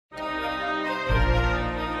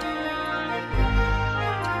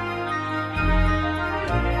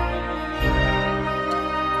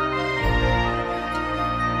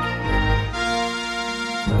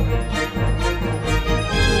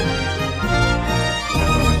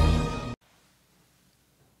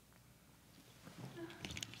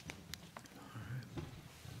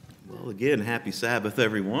again, happy Sabbath,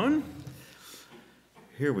 everyone.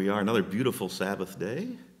 Here we are, another beautiful Sabbath day.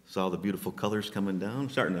 Saw the beautiful colors coming down,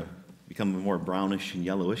 starting to become more brownish and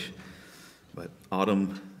yellowish. But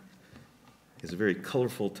autumn is a very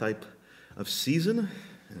colorful type of season.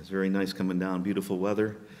 And it's very nice coming down, beautiful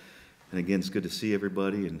weather. And again, it's good to see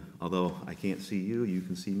everybody. And although I can't see you, you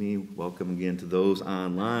can see me. Welcome again to those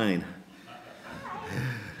online.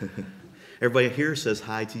 Everybody here says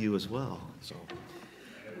hi to you as well. So,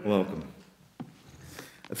 welcome.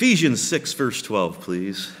 Ephesians 6, verse 12,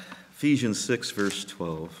 please. Ephesians 6, verse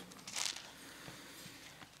 12.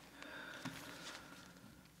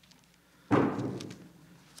 Let's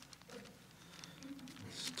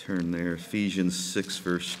turn there. Ephesians 6,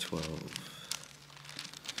 verse 12.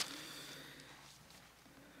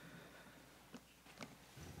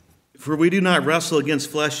 For we do not wrestle against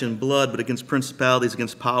flesh and blood, but against principalities,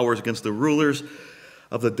 against powers, against the rulers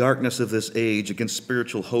of the darkness of this age, against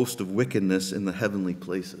spiritual hosts of wickedness in the heavenly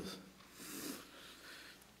places.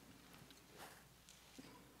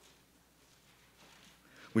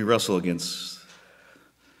 We wrestle against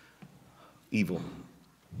evil.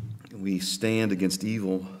 We stand against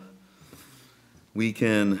evil. We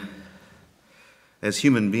can, as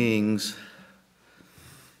human beings,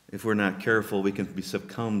 if we're not careful, we can be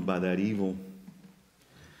succumbed by that evil.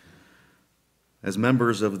 As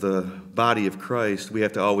members of the body of Christ, we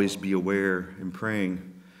have to always be aware and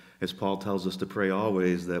praying, as Paul tells us to pray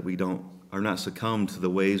always, that we are not succumbed to the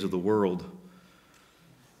ways of the world.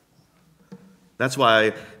 That's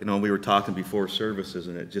why, we were talking before services,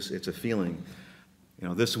 and it's a feeling.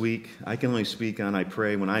 This week, I can only speak on I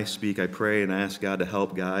pray. When I speak, I pray and ask God to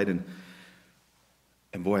help guide. And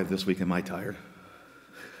boy, this week am I tired.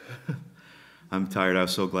 I'm tired. I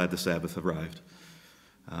was so glad the Sabbath arrived.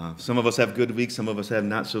 Some of us have good weeks. Some of us have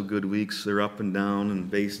not so good weeks. They're up and down and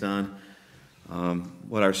based on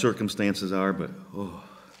what our circumstances are. But,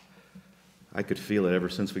 I could feel it ever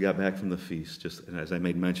since we got back from the feast. Just as I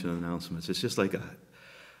made mention in announcements, it's just like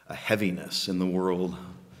a heaviness in the world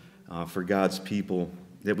for God's people,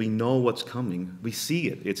 that we know what's coming. We see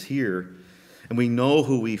it. It's here. And we know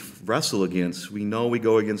who we wrestle against. We know we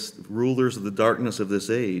go against rulers of the darkness of this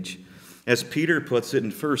age. As Peter puts it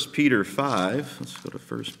in 1 Peter 5. Let's go to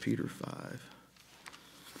 1 Peter 5.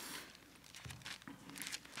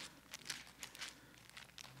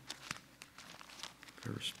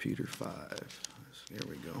 First Peter 5. There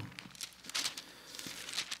we go.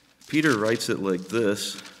 Peter writes it like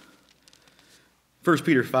this. 1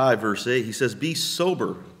 Peter 5, verse 8, he says, "Be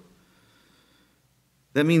sober."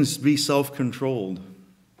 That means be self-controlled.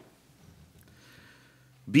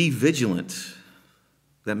 Be vigilant.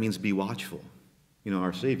 That means be watchful.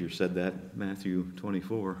 Our Savior said that, Matthew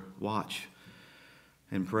 24, watch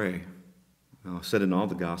and pray. Said in all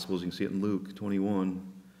the Gospels, you can see it in Luke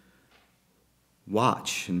 21.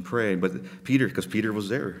 Watch and pray. But because Peter was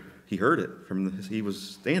there, he heard it. He was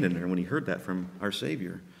standing there when he heard that from our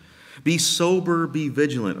Savior. Be sober, be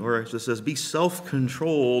vigilant. Or it says, be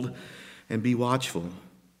self-controlled and be watchful.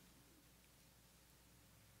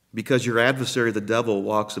 Because your adversary, the devil,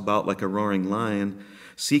 walks about like a roaring lion,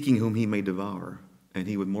 seeking whom he may devour. And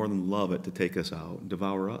he would more than love it to take us out and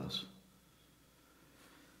devour us.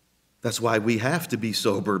 That's why we have to be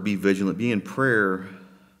sober, be vigilant, be in prayer.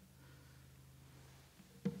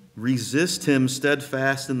 Resist him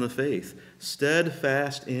steadfast in the faith.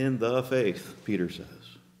 Steadfast in the faith, Peter says.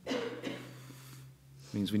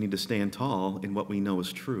 It means we need to stand tall in what we know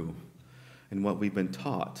is true and what we've been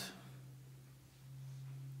taught.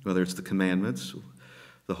 Whether it's the commandments,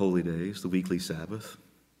 the holy days, the weekly Sabbath,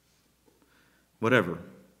 whatever,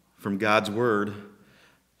 from God's word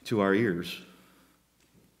to our ears.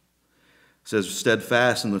 It says,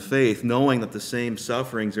 steadfast in the faith, knowing that the same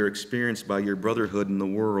sufferings are experienced by your brotherhood in the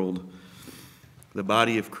world. The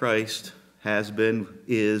body of Christ has been,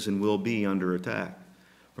 is, and will be under attack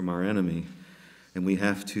from our enemy. And we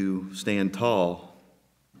have to stand tall.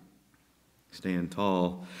 Stand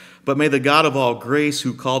tall. But may the God of all grace,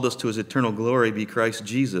 who called us to his eternal glory, be Christ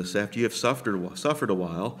Jesus, after you have suffered a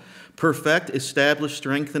while, perfect, establish,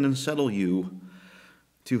 strengthen, and settle you.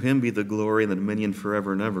 To him be the glory and the dominion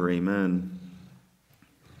forever and ever. Amen.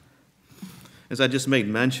 As I just made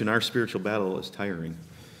mention, our spiritual battle is tiring.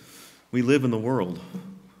 We live in the world.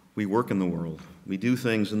 We work in the world. We do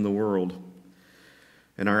things in the world.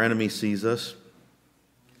 And our enemy sees us.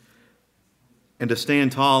 And to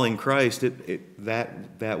stand tall in Christ,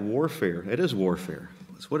 that warfare, it is warfare.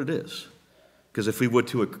 That's what it is. Because if we would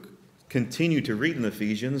to continue to read in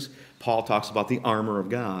Ephesians, Paul talks about the armor of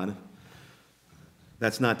God.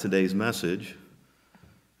 That's not today's message,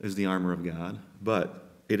 is the armor of God. But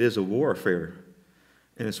it is a warfare.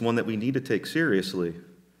 And it's one that we need to take seriously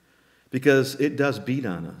because it does beat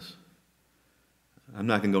on us. I'm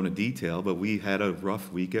not going to go into detail, but we had a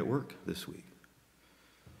rough week at work this week.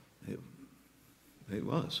 It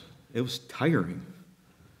was. It was tiring.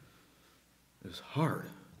 It was hard.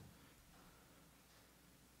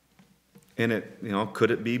 And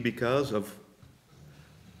could it be because of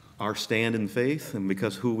our stand in faith and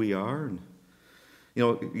because who we are? And,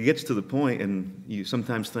 it gets to the point and you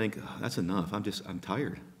sometimes think, oh, that's enough. I'm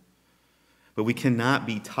tired. But we cannot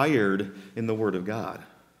be tired in the Word of God.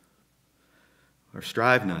 Or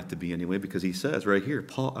strive not to be anyway, because he says right here,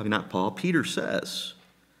 Peter says,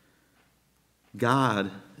 God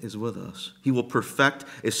is with us. He will perfect,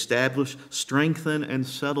 establish, strengthen, and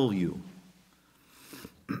settle you.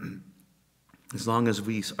 As long as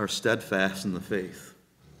we are steadfast in the faith.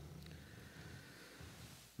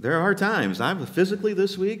 There are times, physically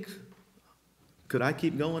this week, could I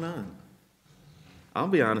keep going on? I'll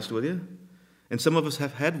be honest with you. And some of us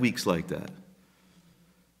have had weeks like that.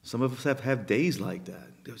 Some of us have had days like that.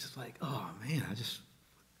 It was just like, oh man,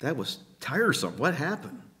 that was tiresome. What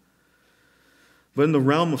happened? But in the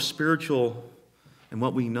realm of spiritual and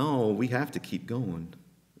what we know, we have to keep going.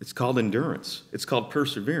 It's called endurance. It's called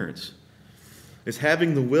perseverance. It's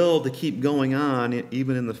having the will to keep going on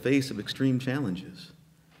even in the face of extreme challenges.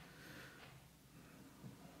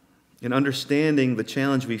 And understanding the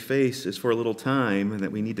challenge we face is for a little time and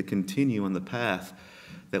that we need to continue on the path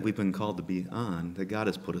that we've been called to be on, that God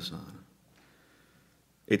has put us on.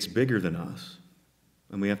 It's bigger than us,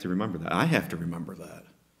 and we have to remember that. I have to remember that.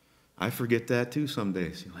 I forget that too some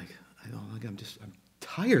days. You're like, I'm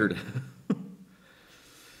tired.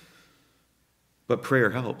 But prayer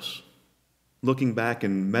helps. Looking back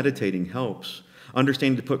and meditating helps.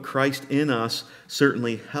 Understanding to put Christ in us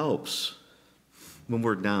certainly helps when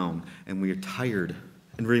we're down and we are tired.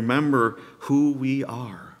 And remember who we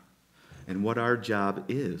are and what our job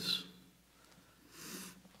is.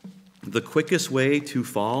 The quickest way to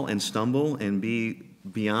fall and stumble and be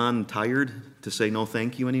beyond tired to say no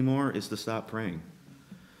thank you anymore is to stop praying.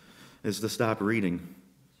 Is to stop reading.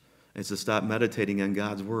 Is to stop meditating on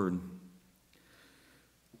God's word.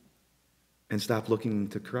 And stop looking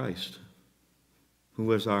to Christ,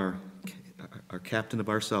 who is our captain of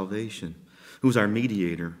our salvation, who's our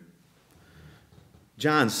mediator.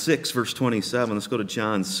 John 6, verse 27. Let's go to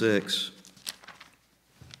John 6.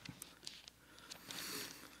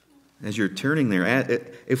 As you're turning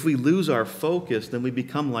there, if we lose our focus, then we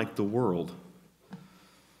become like the world.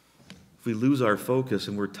 If we lose our focus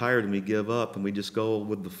and we're tired and we give up and we just go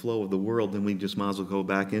with the flow of the world, then we just might as well go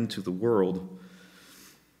back into the world.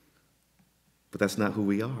 But that's not who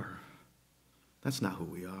we are. That's not who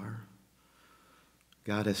we are.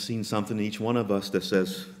 God has seen something in each one of us that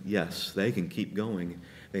says, yes, they can keep going.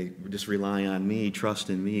 They just rely on me, trust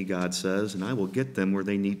in me, God says, and I will get them where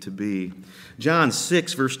they need to be. John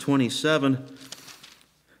 6, verse 27,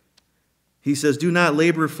 he says, do not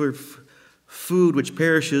labor for food which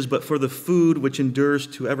perishes, but for the food which endures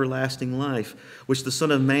to everlasting life, which the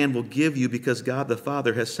Son of Man will give you, because God the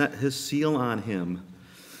Father has set his seal on him.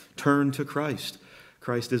 Turn to Christ.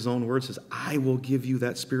 Christ, his own word, says, I will give you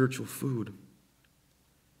that spiritual food.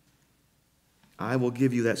 I will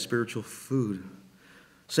give you that spiritual food.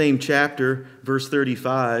 Same chapter, verse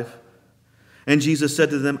 35. And Jesus said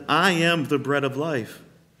to them, I am the bread of life.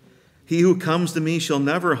 He who comes to me shall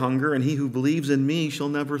never hunger, and he who believes in me shall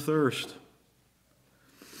never thirst.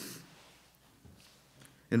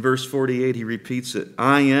 In verse 48, he repeats it.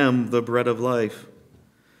 I am the bread of life.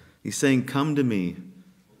 He's saying, come to me.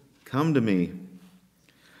 Come to me.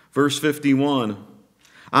 Verse 51,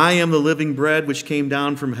 I am the living bread which came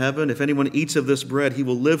down from heaven. If anyone eats of this bread, he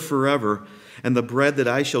will live forever. And the bread that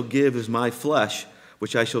I shall give is my flesh,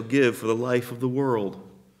 which I shall give for the life of the world.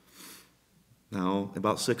 Now,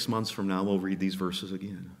 about 6 months from now, we'll read these verses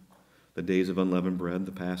again. The days of unleavened bread,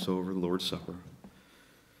 the Passover, the Lord's Supper.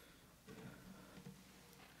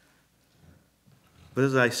 But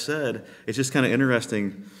as I said, it's just kind of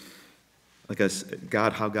interesting,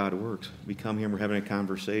 how God works. We come here and we're having a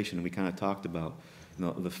conversation, and we kind of talked about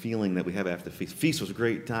the feeling that we have after the feast. Feast was a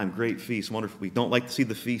great time, great feast, wonderful. We don't like to see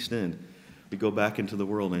the feast end. We go back into the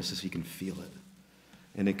world, and it's just you can feel it,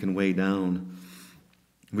 and it can weigh down.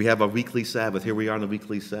 We have a weekly Sabbath. Here we are on the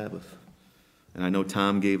weekly Sabbath. And I know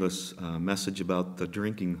Tom gave us a message about the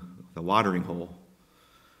watering hole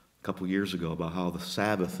a couple years ago, about how the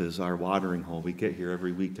Sabbath is our watering hole. We get here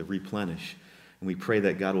every week to replenish. And we pray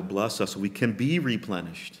that God will bless us so we can be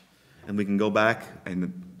replenished. And we can go back,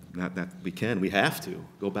 and we have to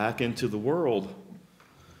go back into the world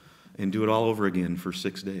and do it all over again for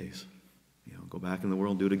 6 days. Go back in the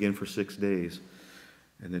world and do it again for 6 days.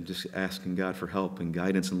 And then just asking God for help and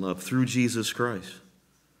guidance and love through Jesus Christ.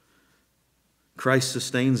 Christ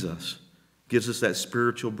sustains us, gives us that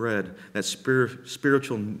spiritual bread, that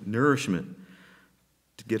spiritual nourishment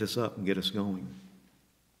to get us up and get us going.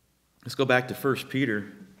 Let's go back to 1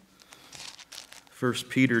 Peter. 1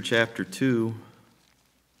 Peter chapter 2.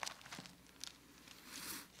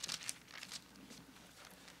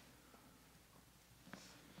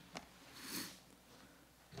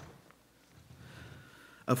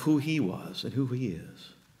 Of who he was and who he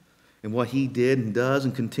is, and what he did and does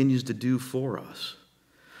and continues to do for us.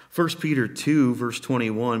 1 Peter 2, verse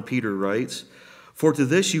 21, Peter writes, "For to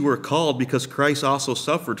this you were called, because Christ also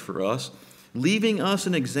suffered for us, leaving us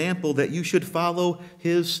an example that you should follow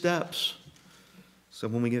his steps." So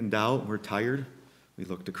when we get in doubt, we're tired, we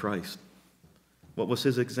look to Christ. What was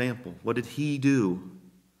his example? What did he do?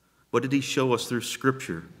 What did he show us through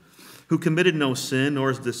Scripture? Who committed no sin,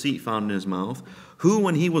 nor is deceit found in his mouth, who,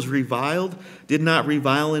 when he was reviled, did not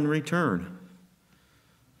revile in return.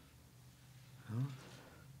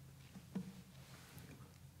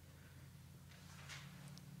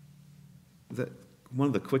 One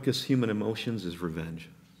of the quickest human emotions is revenge.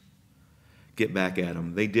 Get back at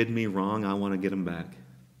them. They did me wrong, I want to get them back.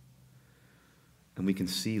 And we can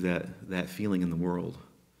see that feeling in the world.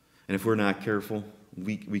 And if we're not careful,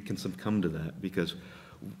 we can succumb to that, because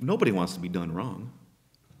nobody wants to be done wrong.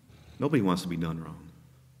 Nobody wants to be done wrong.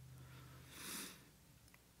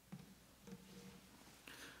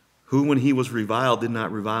 Who, when he was reviled, did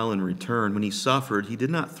not revile in return. When he suffered, he did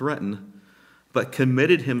not threaten, but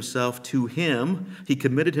committed himself to him. He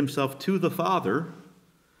committed himself to the Father,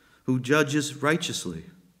 who judges righteously.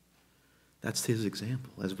 That's his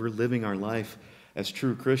example. As we're living our life as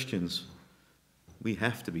true Christians, we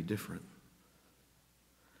have to be different.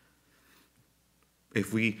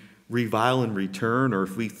 If we revile in return, or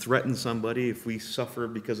if we threaten somebody, if we suffer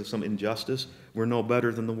because of some injustice, we're no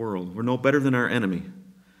better than the world. We're no better than our enemy.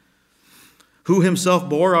 Who himself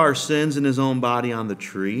bore our sins in his own body on the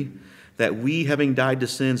tree, that we, having died to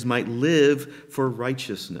sins, might live for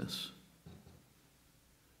righteousness.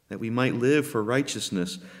 That we might live for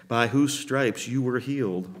righteousness, by whose stripes you were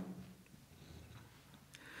healed.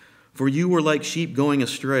 For you were like sheep going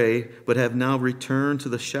astray, but have now returned to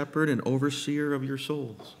the shepherd and overseer of your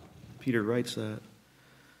souls. Peter writes that.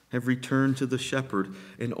 Have returned to the shepherd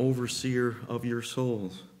and overseer of your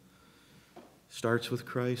souls. Starts with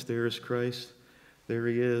Christ. There is Christ. There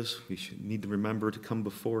he is. We need to remember to come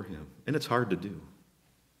before him. And it's hard to do.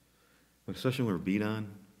 Especially when we're beat on,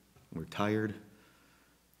 when we're tired.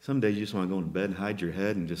 Some days you just want to go in bed and hide your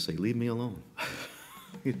head and just say, leave me alone.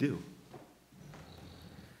 You do.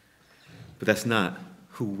 But that's not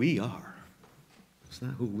who we are. It's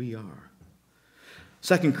not who we are.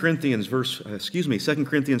 2 Corinthians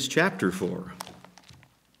chapter 4.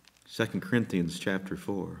 2 Corinthians chapter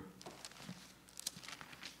 4.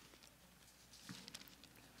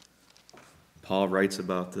 Paul writes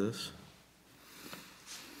about this.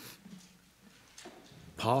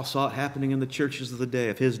 Paul saw it happening in the churches of the day,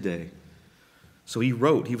 of his day. So he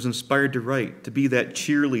wrote, he was inspired to write, to be that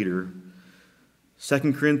cheerleader.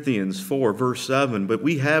 2 Corinthians 4, verse 7, but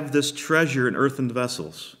we have this treasure in earthen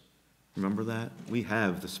vessels. Remember that? We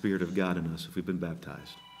have the Spirit of God in us if we've been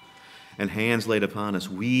baptized. And hands laid upon us.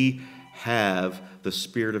 We have the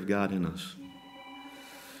Spirit of God in us.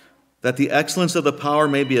 That the excellence of the power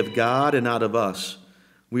may be of God and not of us.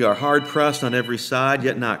 We are hard pressed on every side,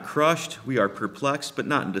 yet not crushed. We are perplexed, but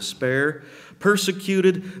not in despair.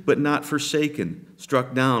 Persecuted, but not forsaken.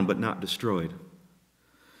 Struck down, but not destroyed.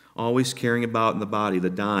 Always carrying about in the body the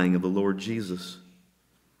dying of the Lord Jesus.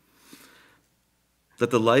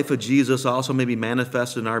 That the life of Jesus also may be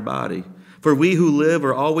manifested in our body. For we who live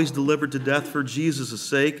are always delivered to death for Jesus'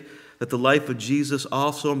 sake, that the life of Jesus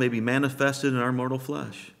also may be manifested in our mortal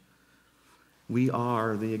flesh. We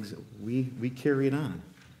carry it on.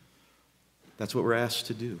 That's what we're asked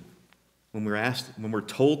to do. When we're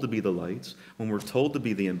told to be the lights, when we're told to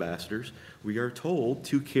be the ambassadors, we are told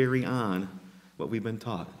to carry on what we've been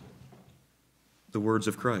taught. The words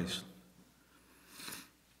of Christ.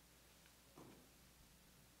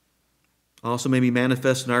 Also may be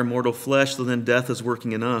manifest in our mortal flesh, so then death is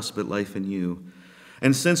working in us, but life in you.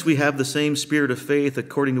 And since we have the same spirit of faith,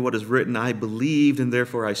 according to what is written, I believed and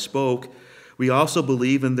therefore I spoke, we also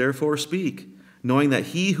believe and therefore speak, knowing that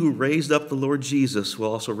he who raised up the Lord Jesus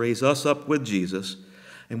will also raise us up with Jesus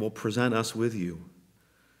and will present us with you.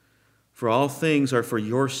 For all things are for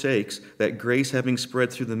your sakes, that grace having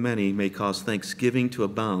spread through the many may cause thanksgiving to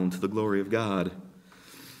abound to the glory of God.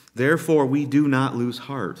 Therefore we do not lose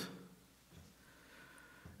heart.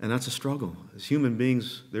 And that's a struggle. As human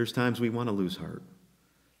beings, there's times we want to lose heart.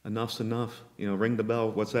 Enough's enough. Ring the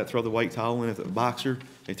bell. What's that? Throw the white towel in. If a boxer,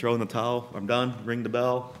 they throw in the towel. I'm done. Ring the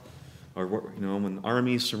bell. Or, when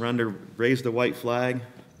armies surrender, raise the white flag.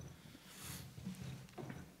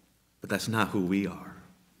 But that's not who we are.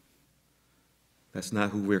 That's not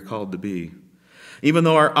who we're called to be. Even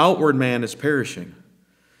though our outward man is perishing,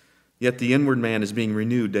 yet the inward man is being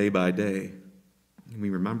renewed day by day. And we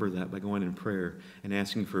remember that by going in prayer and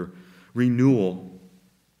asking for renewal,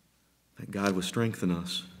 that God will strengthen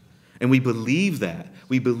us. And we believe that.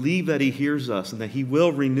 We believe that He hears us and that He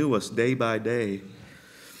will renew us day by day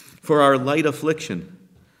for our light affliction.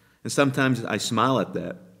 And sometimes I smile at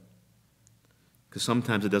that because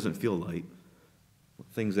sometimes it doesn't feel light.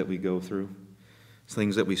 Things that we go through,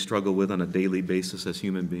 things that we struggle with on a daily basis as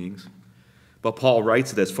human beings. But Paul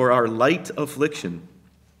writes this, for our light affliction.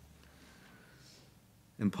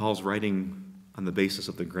 And Paul's writing on the basis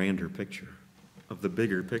of the grander picture, of the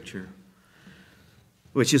bigger picture,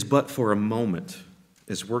 which is but for a moment,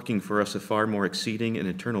 is working for us a far more exceeding and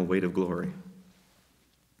eternal weight of glory.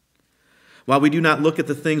 While we do not look at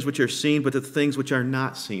the things which are seen, but the things which are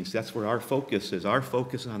not seen. So that's where our focus is. Our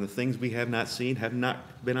focus on the things we have not seen, have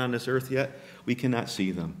not been on this earth yet. We cannot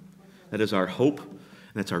see them. That is our hope, and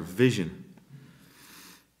that's our vision.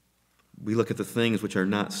 We look at the things which are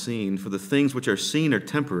not seen, for the things which are seen are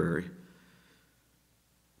temporary,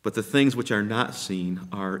 but the things which are not seen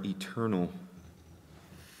are eternal.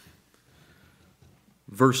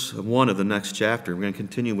 Verse 1 of the next chapter, we're going to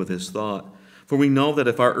continue with his thought. For we know that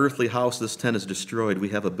if our earthly house, this tent, is destroyed, we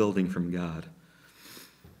have a building from God,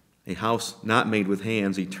 a house not made with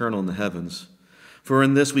hands, eternal in the heavens. For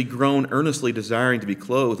in this we groan, earnestly desiring to be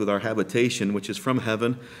clothed with our habitation, which is from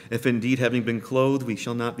heaven, if indeed having been clothed, we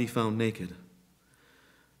shall not be found naked.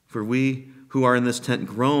 For we who are in this tent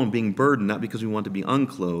groan, being burdened, not because we want to be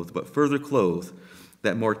unclothed, but further clothed,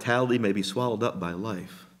 that mortality may be swallowed up by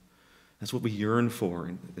life. That's what we yearn for.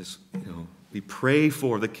 We pray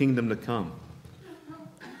for the kingdom to come,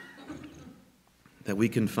 that we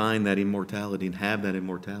can find that immortality and have that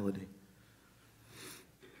immortality.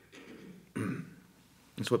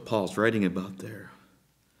 That's what Paul's writing about there.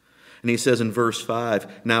 And he says in verse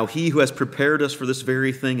 5, now he who has prepared us for this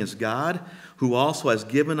very thing is God, who also has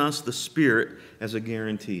given us the Spirit as a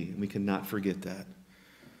guarantee. And we cannot forget that.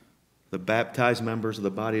 The baptized members of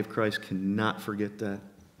the body of Christ cannot forget that.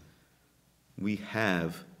 We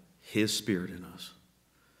have His Spirit in us.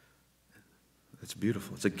 It's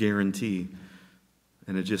beautiful. It's a guarantee.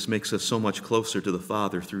 And it just makes us so much closer to the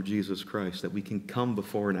Father through Jesus Christ that we can come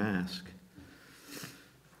before and ask.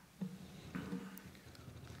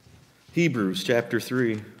 Hebrews chapter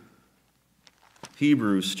 3.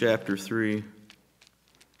 Hebrews chapter 3.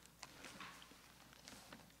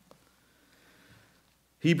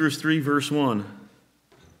 Hebrews 3 verse 1.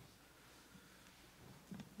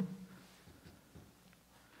 It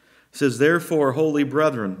says, therefore, holy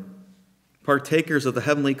brethren, partakers of the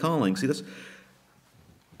heavenly calling. See this?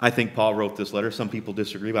 I think Paul wrote this letter. Some people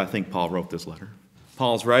disagree, but I think Paul wrote this letter.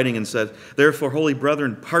 Paul's writing and says, therefore, holy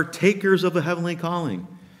brethren, partakers of the heavenly calling.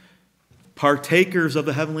 Partakers of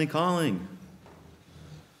the heavenly calling.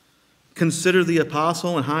 Consider the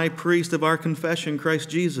apostle and high priest of our confession, Christ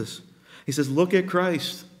Jesus. He says, look at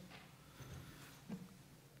Christ,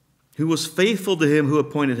 who was faithful to him who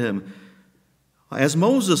appointed him, as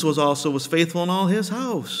Moses was faithful in all his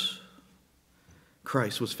house.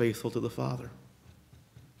 Christ was faithful to the Father.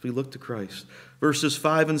 If we look to Christ. Verses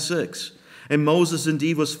 5 and 6. And Moses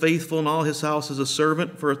indeed was faithful in all his house as a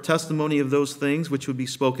servant for a testimony of those things which would be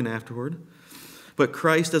spoken afterward. But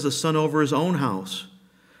Christ as a son over his own house,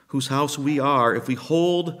 whose house we are, if we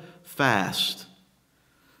hold fast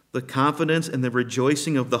the confidence and the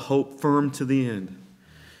rejoicing of the hope firm to the end.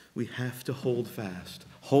 We have to hold fast.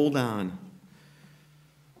 Hold on.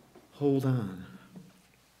 Hold on.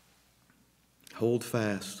 Hold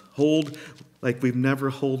fast. Hold like we've never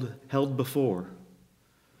held before.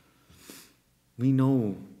 We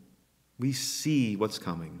know. We see what's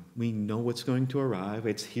coming. We know what's going to arrive.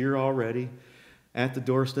 It's here already. At the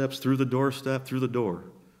doorsteps, through the doorstep, through the door.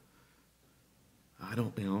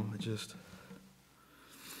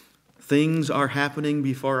 Things are happening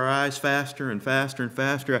before our eyes faster and faster and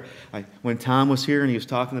faster. When Tom was here and he was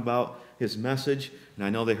talking about his message, and I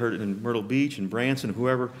know they heard it in Myrtle Beach and Branson,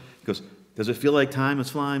 whoever, he goes, does it feel like time is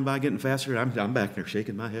flying by, getting faster? I'm back there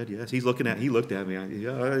shaking my head, yes. He looked at me,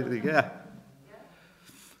 yeah.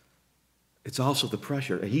 It's also the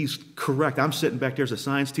pressure. He's correct. I'm sitting back there as a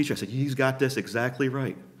science teacher. I said, he's got this exactly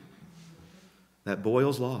right. That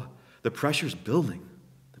Boyle's law. The pressure's building.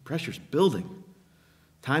 The pressure's building.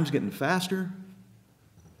 Time's getting faster.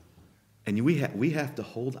 And we have to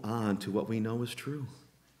hold on to what we know is true.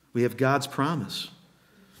 We have God's promise.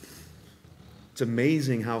 It's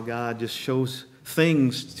amazing how God just shows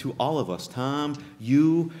things to all of us. Tom,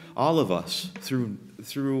 you, all of us,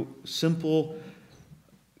 through simple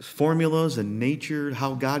formulas and nature,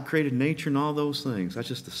 how God created nature and all those things. That's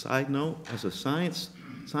just a side note. As a science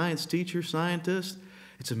teacher, scientist,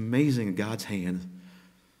 it's amazing in God's hand.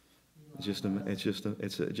 It's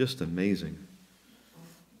just amazing.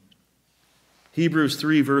 Hebrews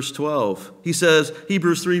 3, verse 12. He says,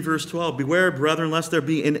 Hebrews 3, verse 12, "Beware, brethren, lest there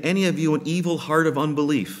be in any of you an evil heart of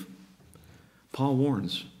unbelief." Paul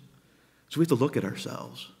warns. So we have to look at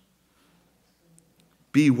ourselves.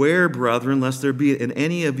 "Beware, brethren, lest there be in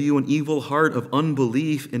any of you an evil heart of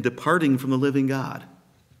unbelief in departing from the living God."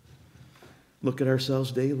 Look at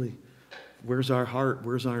ourselves daily. Where's our heart?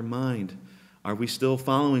 Where's our mind? Are we still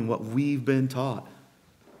following what we've been taught?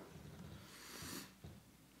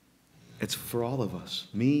 It's for all of us.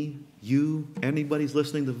 Me, you, anybody's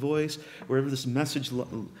listening to the voice, wherever this message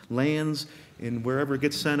lands and wherever it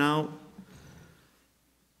gets sent out.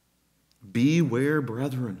 Beware,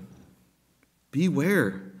 brethren.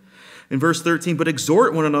 Beware. In verse 13, "But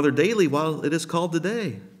exhort one another daily while it is called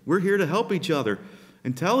today." We're here to help each other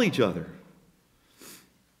and tell each other.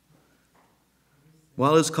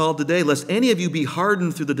 "While it is called today, lest any of you be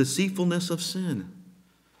hardened through the deceitfulness of sin."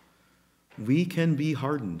 We can be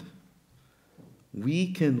hardened.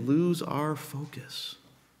 We can lose our focus.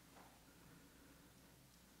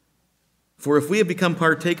 "For if we have become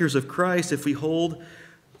partakers of Christ,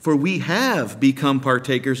 for we have become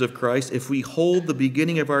partakers of Christ, if we hold the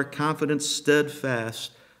beginning of our confidence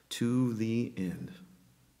steadfast to the end."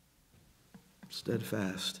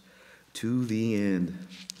 Steadfast to the end.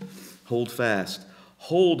 Hold fast.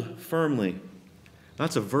 Hold firmly.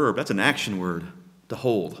 That's a verb. That's an action word, to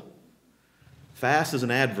hold. Fast is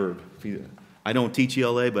an adverb. I don't teach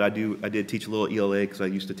ELA, but I did teach a little ELA because I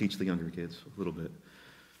used to teach the younger kids a little bit.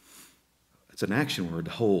 It's an action word,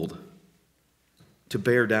 to hold, to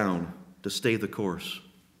bear down, to stay the course.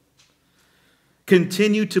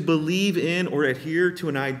 Continue to believe in or adhere to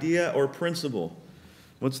an idea or principle.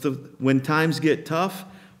 When times get tough,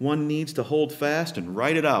 one needs to hold fast and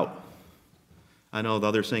write it out. I know the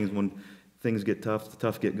other saying is when things get tough, the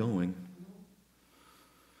tough get going.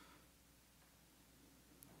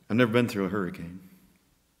 I've never been through a hurricane,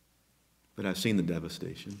 but I've seen the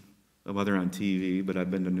devastation. Whether on TV, but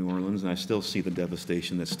I've been to New Orleans, and I still see the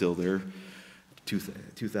devastation that's still there,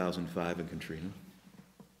 2005 in Katrina.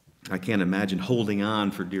 I can't imagine holding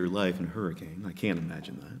on for dear life in a hurricane. I can't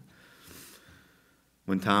imagine that.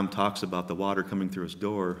 When Tom talks about the water coming through his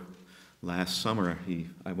door, last summer,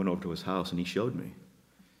 I went over to his house, and he showed me.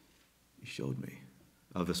 He showed me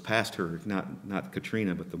of this past hurricane, not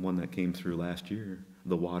Katrina, but the one that came through last year.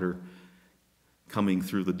 The water coming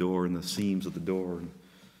through the door and the seams of the door. And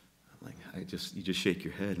you just shake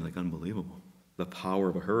your head, like, unbelievable. The power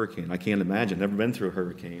of a hurricane. I can't imagine. Never been through a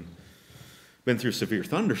hurricane. Been through severe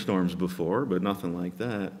thunderstorms before, but nothing like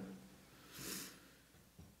that.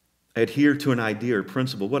 Adhere to an idea or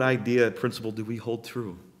principle. What idea or principle do we hold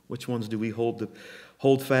true? Which ones do we hold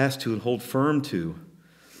fast to and hold firm to?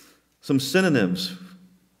 Some synonyms: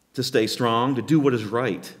 to stay strong, to do what is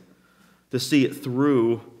right, to see it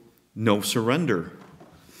through, no surrender.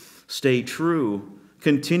 Stay true,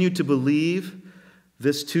 continue to believe,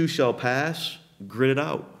 this too shall pass, grit it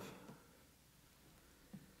out.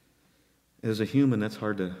 As a human, that's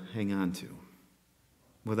hard to hang on to.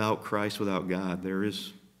 Without Christ, without God,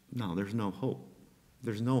 there's no hope.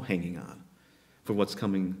 There's no hanging on for what's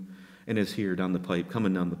coming and is here down the pipe,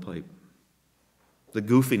 coming down the pipe. The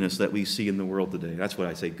goofiness that we see in the world today, that's what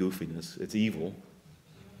I say, goofiness. It's evil.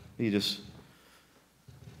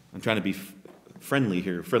 I'm trying to be friendly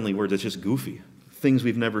here, friendly words. It's just goofy. Things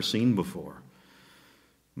we've never seen before.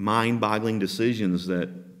 Mind-boggling decisions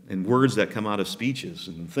and words that come out of speeches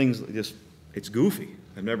and things, it's goofy.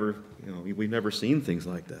 We've never seen things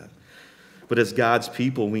like that. But as God's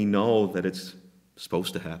people, we know that it's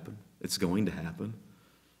supposed to happen. It's going to happen.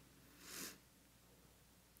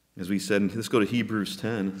 As we said, let's go to Hebrews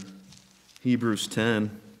 10. Hebrews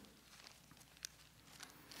 10.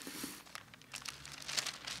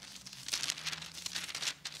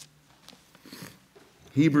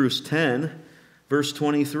 Hebrews 10, verse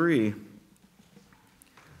 23.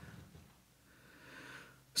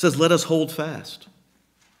 Says, "Let us hold fast."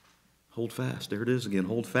 Hold fast. There it is again.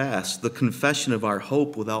 Hold fast. The confession of our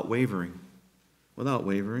hope without wavering. Without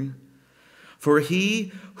wavering. For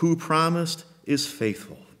he who promised is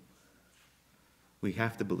faithful. We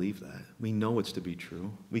have to believe that. We know it's to be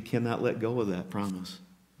true. We cannot let go of that promise.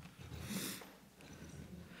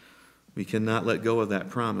 We cannot let go of that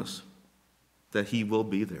promise. that he will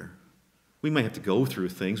be there. We may have to go through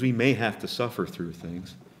things. We may have to suffer through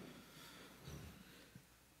things.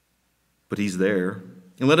 But he's there.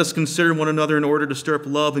 And let us consider one another in order to stir up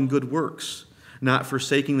love and good works, not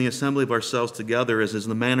forsaking the assembly of ourselves together, as is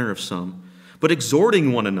the manner of some, but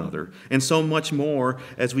exhorting one another, and so much more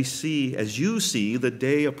as you see the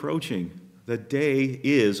day approaching. The day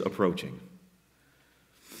is approaching.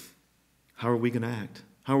 How are we going to act?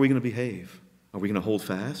 How are we going to behave? Are we going to hold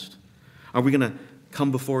fast? Are we going to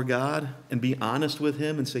come before God and be honest with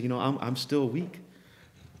him and say, I'm still weak.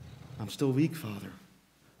 I'm still weak, Father.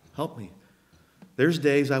 Help me. There's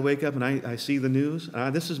days I wake up and I see the news.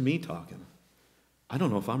 This is me talking. I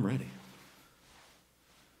don't know if I'm ready.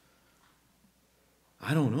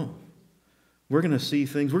 I don't know. We're going to see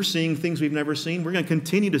things. We're seeing things we've never seen. We're going to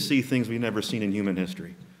continue to see things we've never seen in human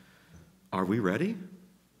history. Are we ready?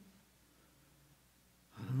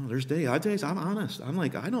 I don't know. There's days I'm honest. I'm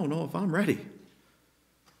like, I don't know if I'm ready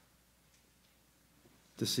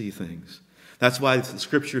to see things. That's why the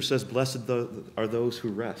Scripture says, blessed are those who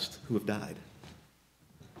rest, who have died.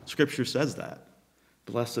 Scripture says that.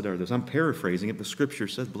 Blessed are those. I'm paraphrasing it, but Scripture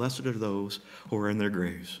says, blessed are those who are in their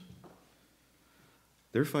graves.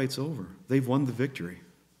 Their fight's over. They've won the victory.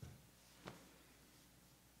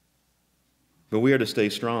 But we are to stay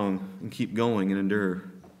strong and keep going and endure.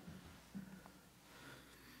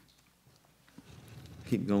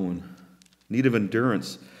 Keep going. Need of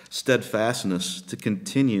endurance, steadfastness to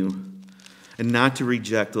continue and not to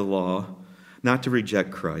reject the law, not to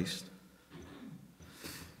reject Christ.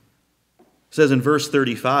 It says in verse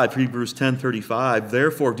 35, Hebrews 10:35,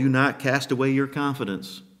 therefore do not cast away your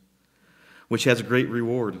confidence, which has a great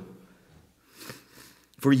reward.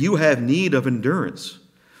 For you have need of endurance,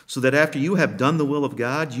 so that after you have done the will of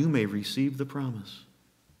God, you may receive the promise.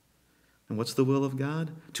 And what's the will of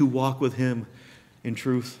God? To walk with him in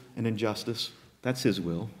truth and in justice. That's his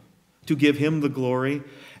will. To give him the glory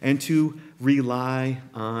and to rely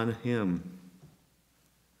on him.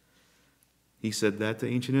 He said that to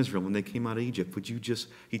ancient Israel when they came out of Egypt.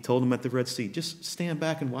 He told them at the Red Sea, just stand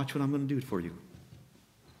back and watch what I'm going to do for you.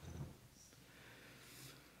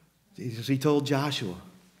 He told Joshua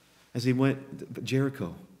as he went to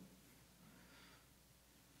Jericho.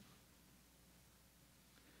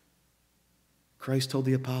 Christ told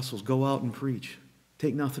the apostles, go out and preach.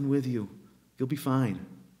 Take nothing with you. You'll be fine.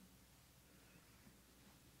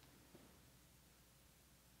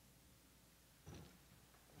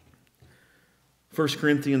 First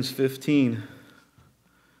Corinthians 15.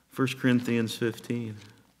 1 Corinthians 15.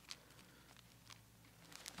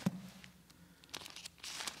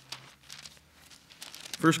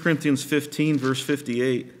 First Corinthians 15, verse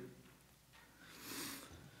 58.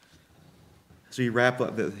 So he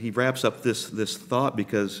wraps up this thought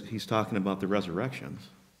because he's talking about the resurrections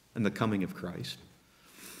and the coming of Christ.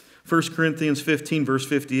 1 Corinthians 15, verse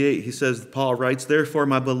 58, he says, Paul writes, therefore,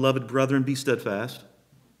 my beloved brethren, be steadfast.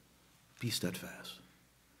 Be steadfast.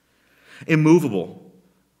 Immovable,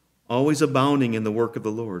 always abounding in the work of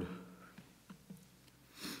the Lord,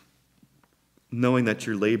 knowing that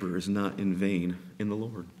your labor is not in vain in the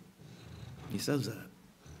Lord. He says that.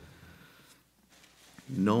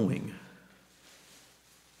 Knowing.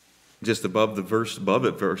 Just above it,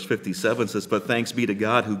 verse 57 says, but thanks be to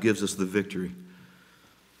God who gives us the victory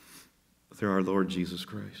through our Lord Jesus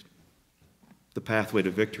Christ. The pathway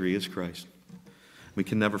to victory is Christ. We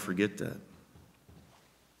can never forget that.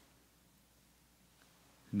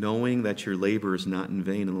 Knowing that your labor is not in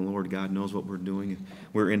vain in the Lord. God knows what we're doing.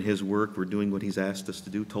 We're in his work. We're doing what he's asked us to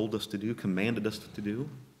do, told us to do, commanded us to do.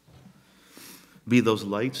 Be those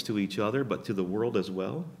lights to each other, but to the world as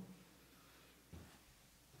well.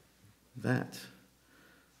 That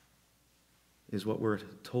is what we're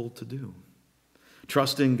told to do.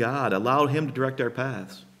 Trust in God. Allow him to direct our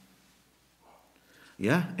paths.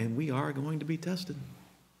 Yeah, and we are going to be tested.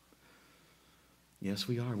 Yes,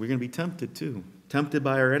 we are. We're going to be tempted too. Tempted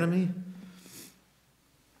by our enemy.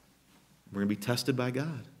 We're going to be tested by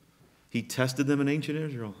God. He tested them in ancient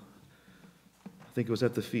Israel. I think it was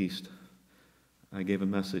at the feast. I gave a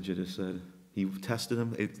message. It said, he tested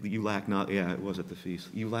them. You lack not. Yeah, it was at the feast.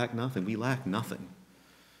 You lack nothing. We lack nothing.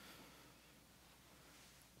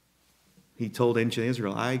 He told ancient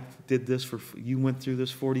Israel, I did this you went through this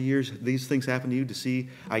 40 years. These things happened to you to see.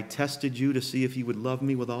 I tested you to see if you would love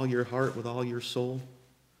me with all your heart, with all your soul.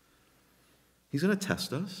 He's going to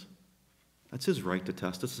test us. That's his right to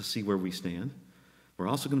test us, to see where we stand. We're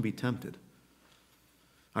also going to be tempted.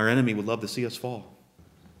 Our enemy would love to see us fall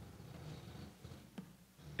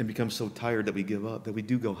and become so tired that we give up, that we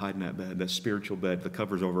do go hide in that bed, that spiritual bed, the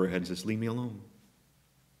covers over our heads, just leave me alone.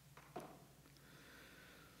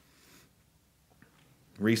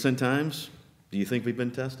 Recent times, do you think we've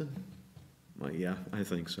been tested? Well, yeah, I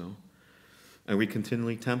think so. Are we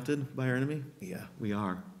continually tempted by our enemy? Yeah, we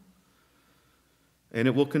are. And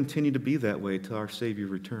it will continue to be that way till our Savior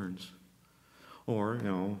returns. Or,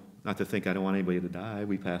 not to think I don't want anybody to die,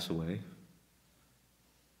 we pass away.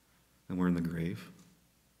 And we're in the grave.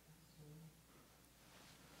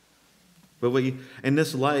 But in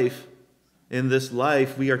this life,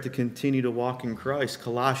 we are to continue to walk in Christ.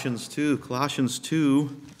 Colossians 2,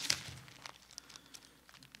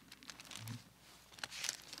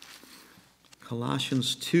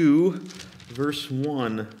 verse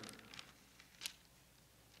 1.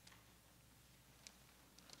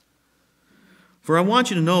 For I want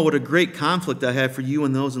you to know what a great conflict I have for you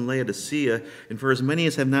and those in Laodicea, and for as many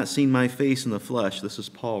as have not seen my face in the flesh. This is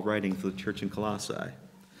Paul writing to the church in Colossae.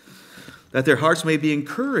 That their hearts may be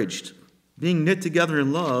encouraged, being knit together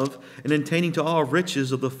in love, and attaining to all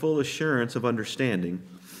riches of the full assurance of understanding,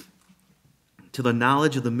 to the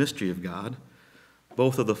knowledge of the mystery of God,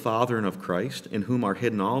 both of the Father and of Christ, in whom are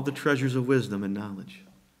hidden all the treasures of wisdom and knowledge.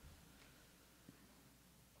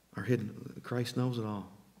 Christ knows it all,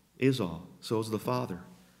 is all. So is the Father.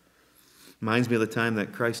 Reminds me of the time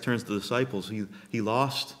that Christ turns to the disciples. He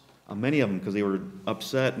lost many of them because they were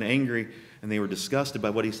upset and angry, and they were disgusted by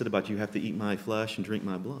what he said about you have to eat my flesh and drink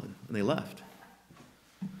my blood. And they left.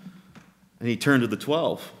 And he turned to the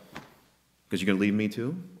 12. Because you're going to leave me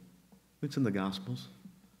too? It's in the Gospels.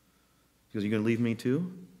 He goes, you're going to leave me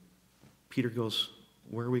too? Peter goes,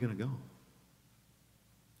 where are we going to go?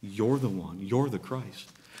 You're the one. You're the Christ.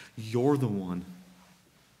 You're the one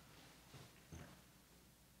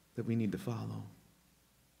that we need to follow.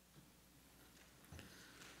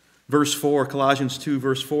 Verse 4, Colossians 2,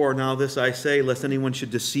 verse 4, now this I say, lest anyone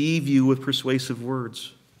should deceive you with persuasive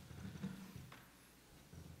words.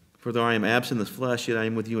 For though I am absent in the flesh, yet I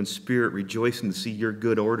am with you in spirit, rejoicing to see your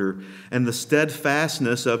good order and the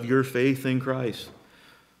steadfastness of your faith in Christ.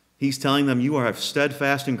 He's telling them, you are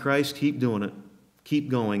steadfast in Christ, keep doing it. Keep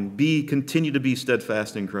going. Continue to be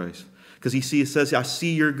steadfast in Christ. Because he says, I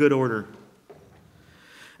see your good order.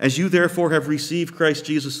 As you therefore have received Christ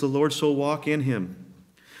Jesus the Lord, so walk in him,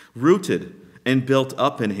 rooted and built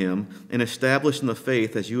up in him, and established in the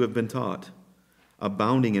faith as you have been taught,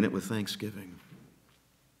 abounding in it with thanksgiving.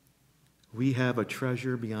 We have a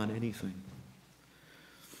treasure beyond anything.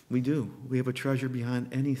 We do. We have a treasure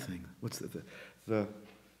beyond anything. What's the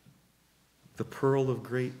pearl of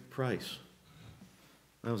great price?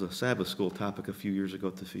 That was a Sabbath school topic a few years ago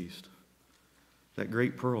at the feast. That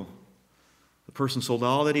great pearl. The person sold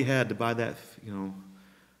all that he had to buy that, to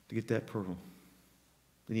get that pearl.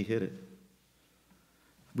 Then he hid it.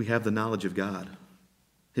 We have the knowledge of God,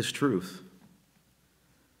 his truth.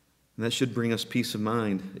 And that should bring us peace of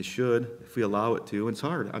mind. It should, if we allow it to. And it's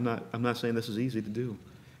hard. I'm not saying this is easy to do.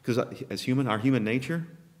 Because our human nature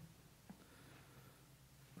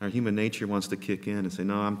wants to kick in and say,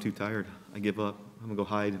 no, I'm too tired. I give up. I'm going to go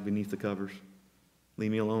hide beneath the covers.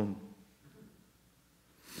 Leave me alone.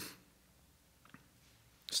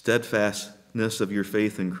 Steadfastness of your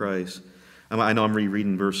faith in Christ. I know I'm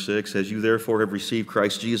rereading verse 6. As you therefore have received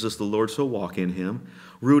Christ Jesus the Lord, so walk in him,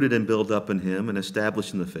 rooted and built up in him, and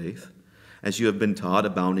established in the faith, as you have been taught,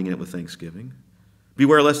 abounding in it with thanksgiving.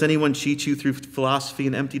 Beware lest anyone cheat you through philosophy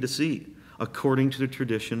and empty deceit, according to the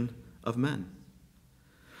tradition of men,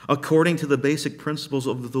 according to the basic principles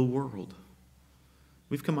of the world.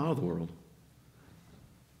 We've come out of the world.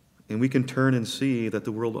 And we can turn and see that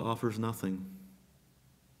the world offers nothing.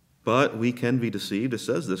 But we can be deceived. It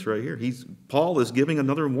says this right here. Paul is giving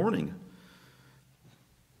another warning.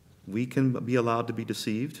 We can be allowed to be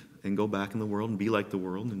deceived and go back in the world and be like the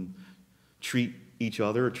world and treat each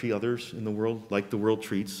other or treat others in the world like the world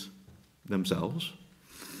treats themselves.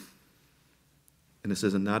 And it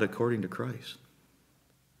says, and not according to Christ.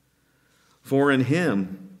 For in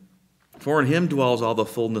him dwells all the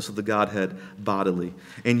fullness of the Godhead bodily,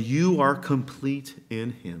 and you are complete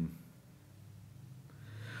in him,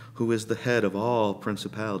 who is the head of all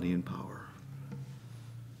principality and power.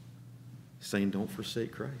 He's saying, don't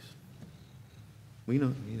forsake Christ. We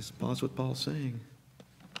know, that's what Paul's saying.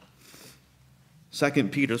 2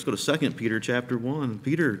 Peter, let's go to 2 Peter chapter 1.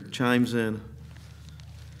 Peter chimes in.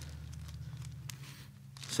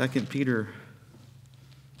 2 Peter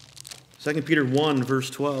 1, verse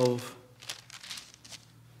 12.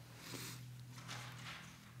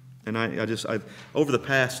 And I've over the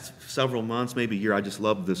past several months, maybe a year, I just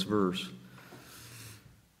loved this verse.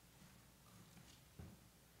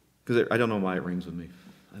 Because I don't know why it rings with me.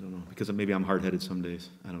 I don't know. Because maybe I'm hard-headed some days.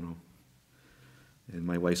 I don't know. And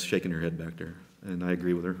my wife's shaking her head back there. And I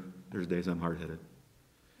agree with her. There's days I'm hard-headed.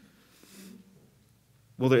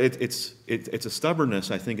 Well, it's a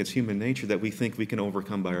stubbornness, I think. It's human nature that we think we can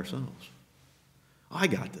overcome by ourselves. Oh, I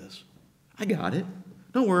got this. I got it.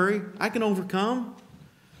 Don't worry. I can overcome.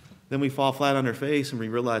 Then we fall flat on our face and we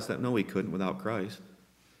realize that, no, we couldn't without Christ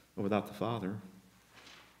or without the Father.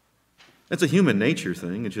 It's a human nature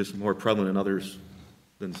thing. It's just more prevalent in others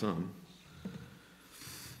than some.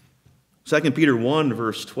 2 Peter 1,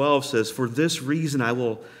 verse 12 says, "For this reason I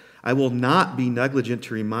will not be negligent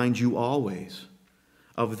to remind you always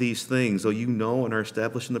of these things, though you know and are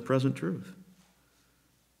established in the present truth."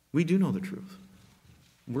 We do know the truth.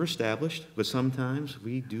 We're established, but sometimes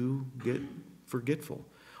we do get forgetful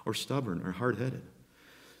or stubborn or hard-headed.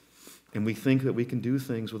 And we think that we can do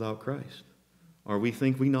things without Christ. Or we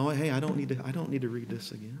think we know, hey, I don't need to read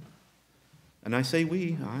this again. And I say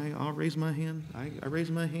I'll raise my hand. I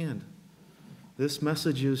raise my hand. This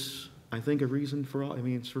message is, I think, a reason for all. I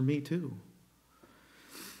mean, it's for me too.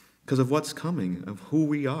 Because of what's coming, of who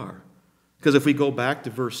we are. Because if we go back to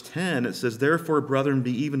verse 10, it says, "Therefore, brethren,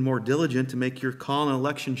 be even more diligent to make your call and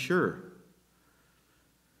election sure.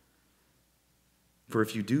 For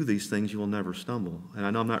if you do these things, you will never stumble." And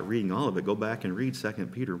I know I'm not reading all of it. Go back and read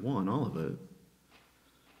 2 Peter 1, all of it.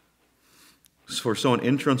 "For so an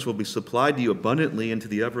entrance will be supplied to you abundantly into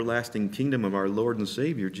the everlasting kingdom of our Lord and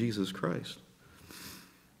Savior, Jesus Christ."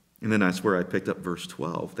 And then that's where I picked up verse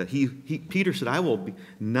 12, that Peter said, "I will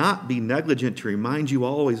not be negligent to remind you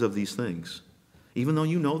always of these things." Even though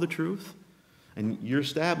you know the truth and you're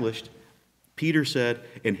established, Peter said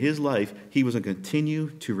in his life, he was going to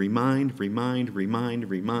continue to remind.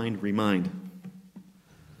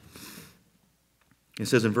 It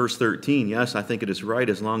says in verse 13, "Yes, I think it is right,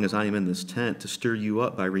 as long as I am in this tent, to stir you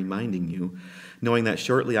up by reminding you, knowing that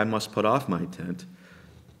shortly I must put off my tent,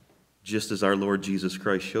 just as our Lord Jesus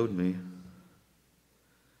Christ showed me.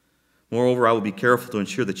 Moreover, I will be careful to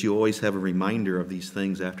ensure that you always have a reminder of these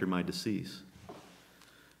things after my decease."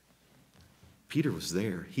 Peter was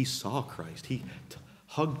there. He saw Christ. He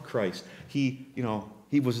hugged Christ. He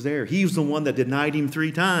was there. He was the one that denied him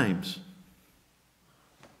 3 times.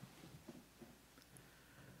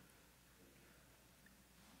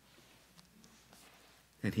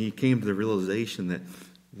 And he came to the realization that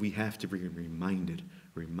we have to be reminded.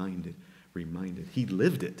 He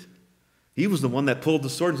lived it. He was the one that pulled the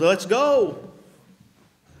sword and said, "Let's go."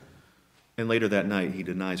 And later that night, he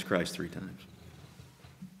denies Christ 3 times.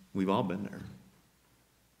 We've all been there,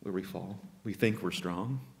 where we fall. We think we're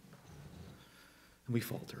strong, and we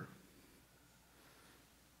falter.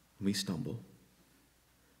 And we stumble.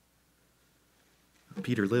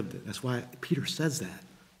 Peter lived it. That's why Peter says that.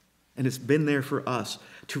 And it's been there for us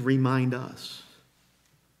to remind us.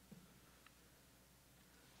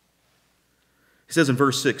 He says in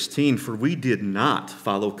verse 16, "For we did not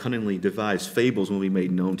follow cunningly devised fables when we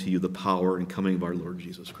made known to you the power and coming of our Lord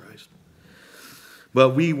Jesus Christ. But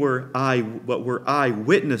were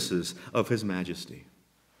eyewitnesses of his majesty.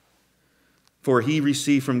 For he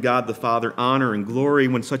received from God the Father honor and glory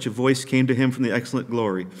when such a voice came to him from the excellent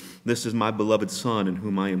glory. 'This is my beloved Son, in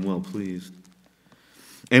whom I am well pleased.'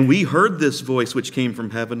 And we heard this voice which came from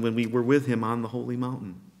heaven when we were with him on the holy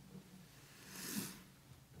mountain.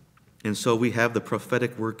 And so we have the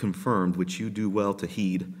prophetic word confirmed, which you do well to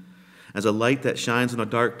heed, as a light that shines in a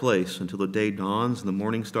dark place until the day dawns and the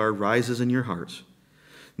morning star rises in your hearts,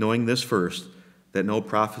 knowing this first, that no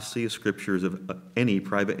prophecy of Scripture is of any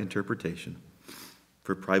private interpretation.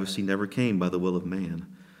 For privacy never came by the will of man,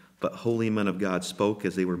 but holy men of God spoke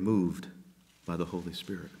as they were moved by the Holy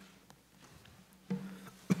Spirit."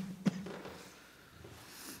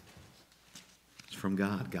 It's from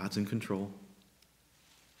God. God's in control.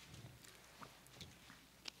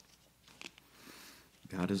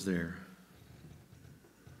 God is there.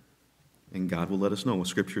 And God will let us know. What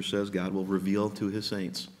Scripture says, God will reveal to his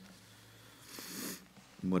saints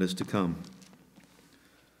what is to come.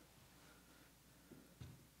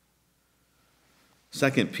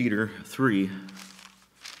 2 Peter 3.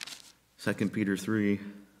 2 Peter 3.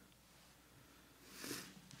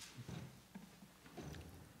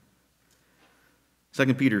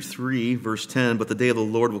 Second Peter 3, verse 10, "But the day of the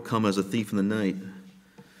Lord will come as a thief in the night,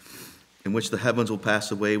 in which the heavens will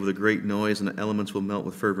pass away with a great noise, and the elements will melt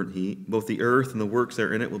with fervent heat. Both the earth and the works that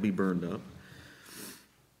are in it will be burned up."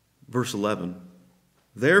 Verse 11,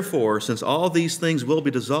 "Therefore, since all these things will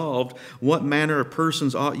be dissolved, what manner of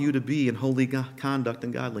persons ought you to be in holy conduct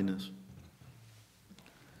and godliness?"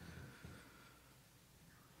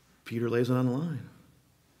 Peter lays it on the line.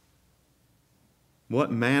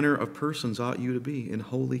 What manner of persons ought you to be in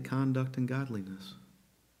holy conduct and godliness?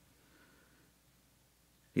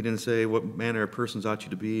 He didn't say what manner of persons ought you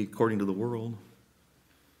to be according to the world.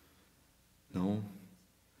 No.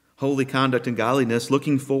 holy conduct and godliness,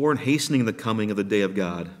 looking for and hastening the coming of the day of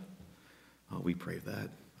God. Oh, we pray that.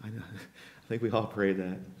 I think we all pray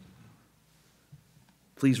that.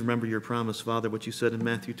 Please remember your promise, Father, what you said in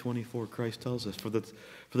Matthew 24. Christ tells us, for the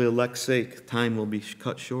elect's sake, time will be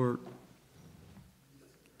cut short.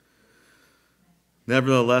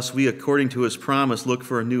 Nevertheless, we, according to his promise, look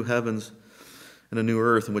for a new heavens and a new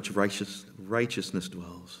earth in which righteousness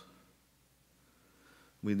dwells.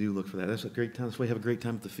 We do look for that. That's a great time. That's why we have a great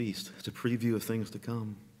time at the feast. It's a preview of things to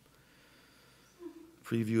come.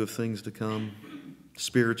 Preview of things to come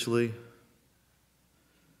spiritually.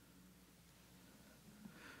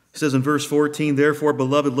 It says in verse 14, therefore,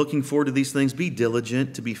 beloved, looking forward to these things, be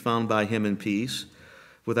diligent to be found by him in peace,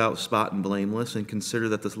 without spot and blameless, and consider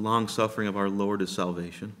that the long suffering of our Lord is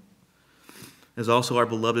salvation. As also our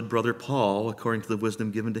beloved brother Paul, according to the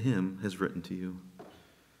wisdom given to him, has written to you.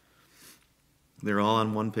 They're all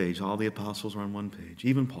on one page. All the apostles are on one page.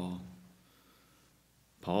 Even Paul.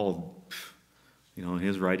 Paul, in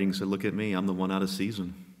his writing said, look at me, I'm the one out of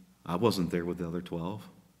season. I wasn't there with the other 12.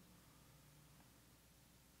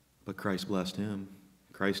 But Christ blessed him.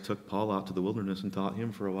 Christ took Paul out to the wilderness and taught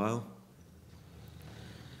him for a while.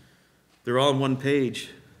 They're all on one page.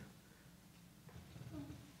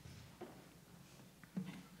 It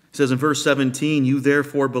says in verse 17, you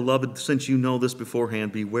therefore, beloved, since you know this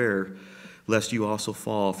beforehand, beware, lest you also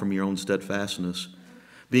fall from your own steadfastness,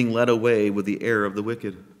 being led away with the error of the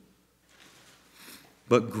wicked.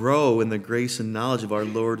 But grow in the grace and knowledge of our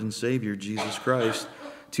Lord and Savior, Jesus Christ.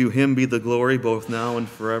 To him be the glory both now and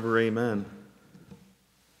forever. Amen.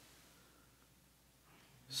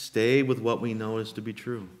 Stay with what we know is to be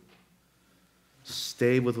true.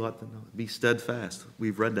 Stay with what be steadfast.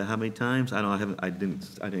 We've read that how many times? I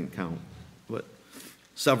didn't count. But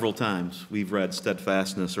several times we've read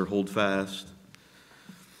steadfastness or hold fast.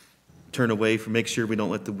 Turn away from, make sure we don't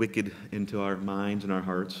let the wicked into our minds and our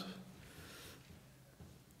hearts.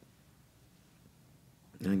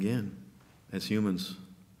 And again, as humans,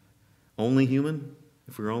 only human,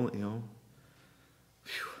 if we're only,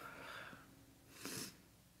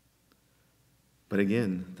 But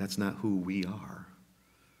again, that's not who we are.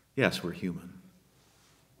 Yes, we're human.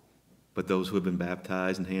 But those who have been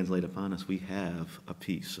baptized and hands laid upon us, we have a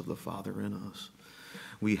piece of the Father in us.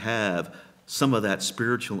 We have some of that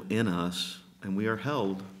spiritual in us, and we are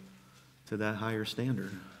held to that higher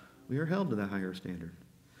standard. We are held to that higher standard.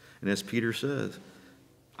 And as Peter says,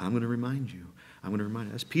 I'm going to remind you. I'm going to remind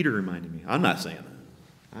you. As Peter reminded me. I'm not saying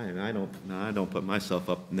that. I don't put myself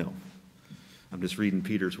up. No. I'm just reading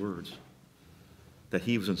Peter's words that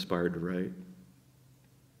he was inspired to write.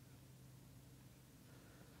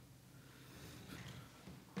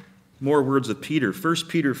 More words of Peter. 1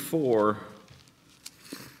 Peter 4.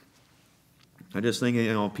 I just think,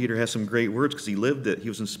 Peter has some great words because he lived it. He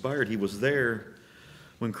was inspired. He was there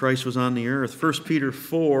when Christ was on the earth. 1 Peter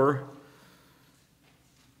 4,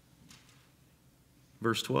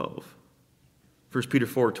 verse 12. 1 Peter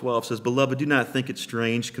 4:12 says, beloved, do not think it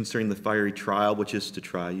strange concerning the fiery trial which is to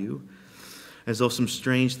try you, as though some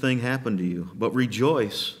strange thing happened to you, but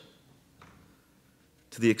rejoice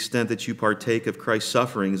to the extent that you partake of Christ's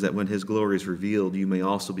sufferings, that when his glory is revealed, you may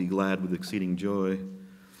also be glad with exceeding joy.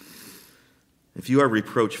 If you are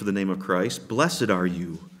reproached for the name of Christ, blessed are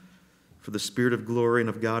you, for the Spirit of glory and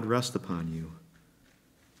of God rests upon you.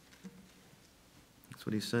 That's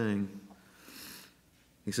what he's saying.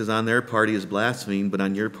 He says, on their part he is blasphemed, but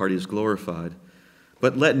on your part he is glorified.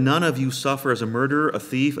 But let none of you suffer as a murderer, a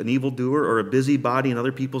thief, an evildoer, or a busybody in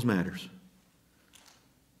other people's matters.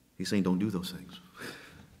 He's saying, don't do those things.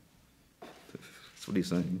 That's what he's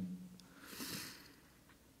saying.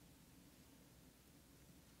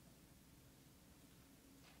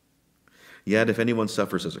 Yet if anyone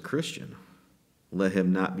suffers as a Christian, let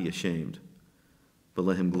him not be ashamed, but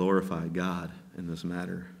let him glorify God in this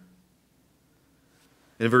matter.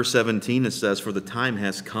 In verse 17 it says, for the time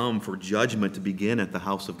has come for judgment to begin at the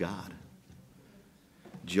house of God.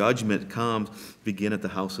 Judgment comes, begin at the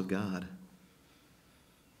house of God.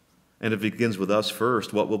 And it begins with us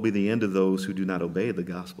first. What will be the end of those who do not obey the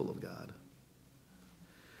gospel of God?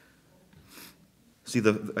 See,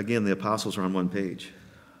 again, the apostles are on one page.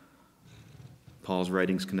 Paul's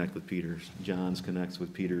writings connect with Peter's. John's connects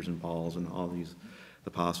with Peter's and Paul's and all these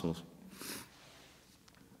apostles.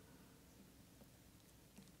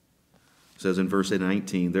 It says in verse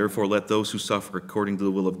 19, therefore let those who suffer according to the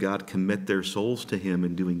will of God commit their souls to him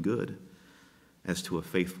in doing good, as to a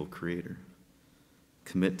faithful Creator.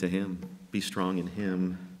 Commit to him. Be strong in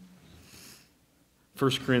him.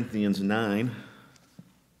 1 Corinthians 9.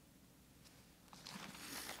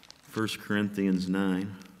 1 Corinthians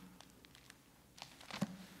 9.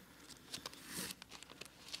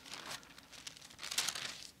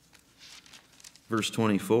 verse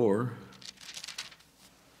 24.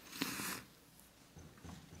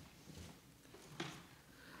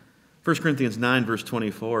 1 Corinthians 9, verse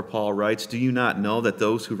 24, Paul writes, "Do you not know that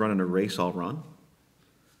those who run in a race all run?"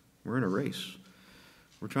 We're in a race.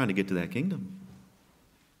 We're trying to get to that kingdom.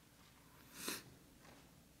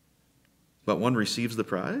 But one receives the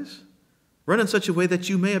prize. Run in such a way that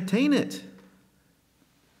you may obtain it.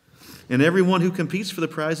 And everyone who competes for the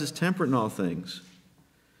prize is temperate in all things.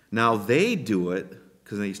 Now they do it,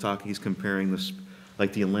 because he's comparing this,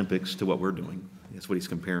 like the Olympics, to what we're doing. That's what he's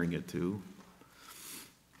comparing it to.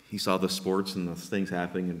 He saw the sports and the things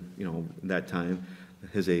happening in, that time,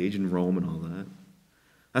 his age in Rome and all that.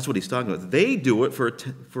 That's what he's talking about. They do it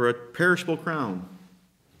for a perishable crown.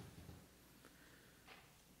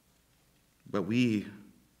 But we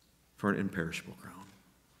for an imperishable crown.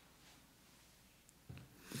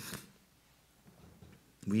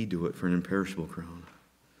 We do it for an imperishable crown.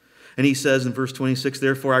 And he says in verse 26,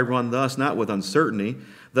 "Therefore I run thus, not with uncertainty.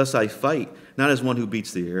 Thus I fight, not as one who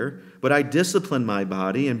beats the air, but I discipline my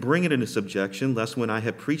body and bring it into subjection, lest when I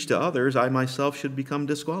have preached to others, I myself should become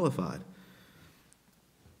disqualified."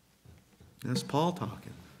 That's Paul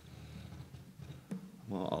talking.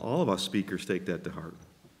 Well, all of us speakers take that to heart.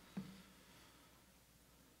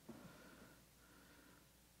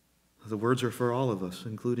 The words are for all of us,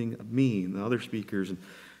 including me and the other speakers. And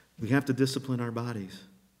we have to discipline our bodies,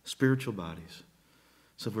 spiritual bodies,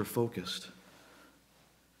 so we're focused.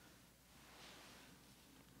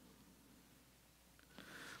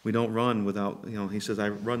 We don't run without, he says, "I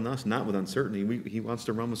run thus, not with uncertainty." He wants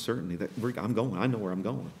to run with certainty. I'm going. I know where I'm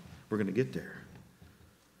going. We're going to get there.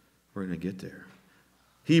 We're going to get there.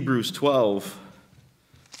 Hebrews 12,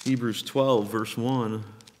 verse 1.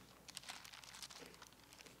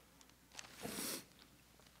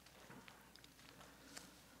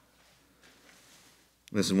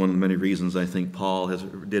 This is one of the many reasons I think Paul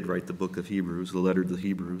did write the book of Hebrews, the letter to the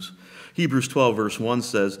Hebrews. Hebrews 12, verse 1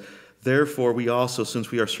 says, "Therefore we also,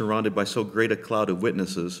 since we are surrounded by so great a cloud of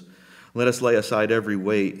witnesses, let us lay aside every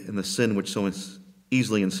weight and the sin which so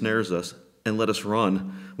easily ensnares us, and let us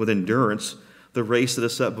run with endurance the race that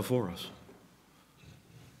is set before us."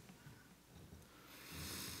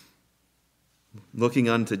 Looking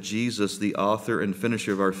unto Jesus, the author and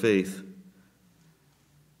finisher of our faith,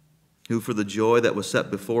 who for the joy that was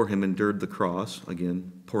set before him endured the cross.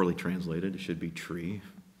 Again, poorly translated. It should be tree.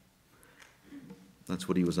 That's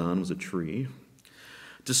what he was on, was a tree.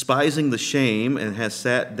 Despising the shame, and has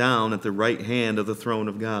sat down at the right hand of the throne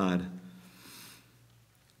of God.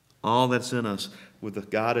 All that's in us, with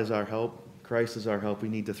God as our help, Christ as our help, we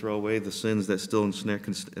need to throw away the sins that still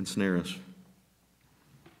ensnare us.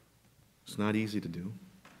 It's not easy to do.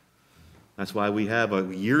 That's why we have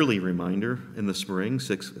a yearly reminder in the spring,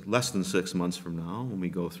 less than 6 months from now, when we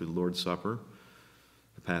go through the Lord's Supper,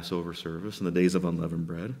 the Passover service, and the days of unleavened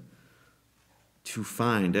bread, to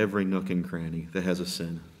find every nook and cranny that has a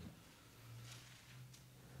sin.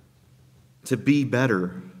 To be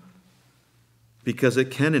better, because it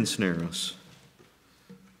can ensnare us.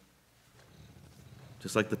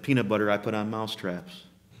 Just like the peanut butter I put on mouse traps.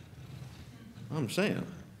 I'm saying,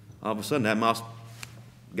 all of a sudden that mouse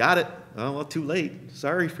got it. Oh, well, too late.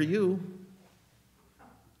 Sorry for you.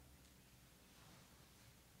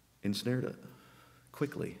 Ensnared it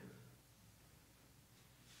quickly.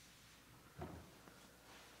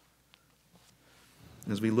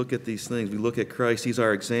 As we look at these things, we look at Christ. He's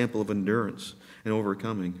our example of endurance and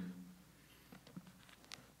overcoming.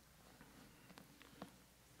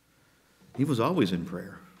 He was always in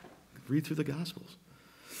prayer. Read through the Gospels.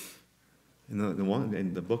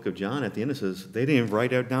 In the book of John, at the end it says, they didn't write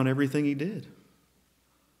down everything he did.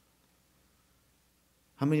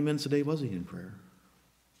 How many minutes a day was he in prayer?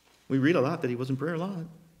 We read a lot that he was in prayer a lot.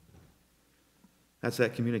 That's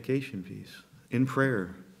that communication piece. In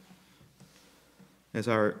prayer. As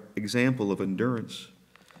our example of endurance.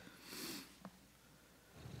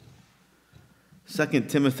 2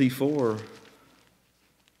 Timothy 4.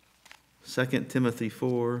 2 Timothy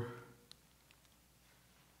 4.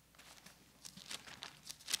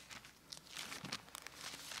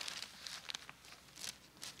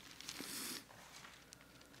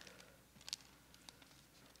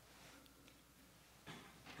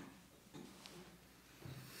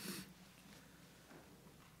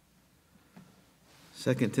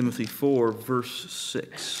 Second Timothy 4, verse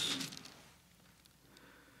 6.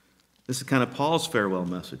 This is kind of Paul's farewell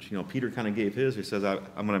message. Peter kind of gave his. He says, I'm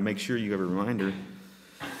going to make sure you have a reminder.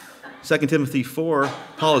 2 Timothy 4,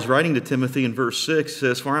 Paul is writing to Timothy in verse 6,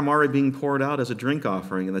 says, "For I am already being poured out as a drink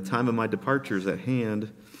offering, and the time of my departure is at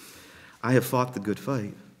hand. I have fought the good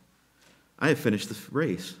fight. I have finished the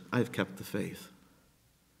race. I have kept the faith."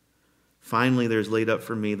 Finally, there is laid up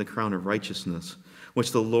for me the crown of righteousness,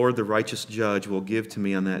 which the Lord, the righteous judge, will give to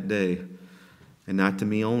me on that day, and not to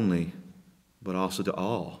me only, but also to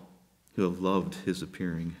all who have loved his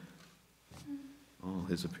appearing. All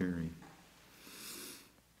his appearing.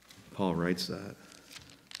 Paul writes that.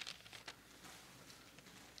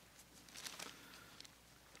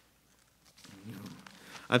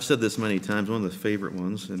 I've said this many times, one of the favorite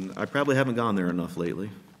ones, and I probably haven't gone there enough lately.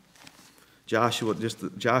 Joshua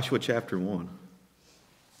chapter 1.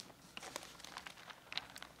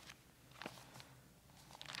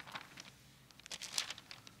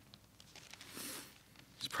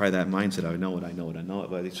 It's probably that mindset, I know it,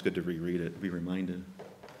 but it's good to reread it, be reminded.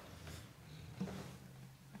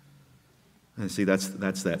 And see, that's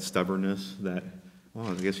that stubbornness, that, well,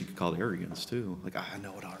 I guess you could call it arrogance too. Like, I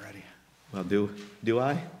know it already. Well, do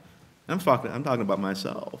I? I'm talking about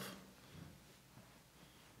myself.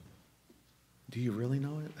 Do you really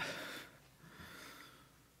know it?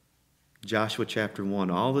 Joshua chapter 1,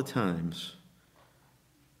 all the times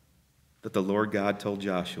that the Lord God told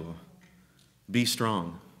Joshua, be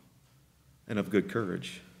strong and of good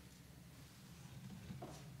courage.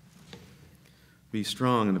 Be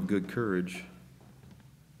strong and of good courage.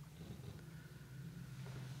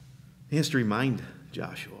 He has to remind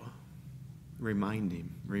Joshua. Remind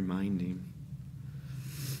him.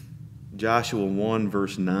 Joshua 1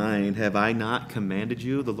 verse 9, have I not commanded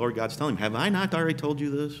you? The Lord God's telling him, have I not already told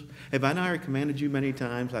you this? Have I not already commanded you many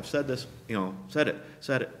times? I've said this, said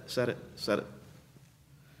it.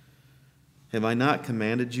 Have I not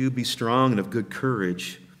commanded you? Be strong and of good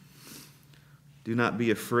courage. Do not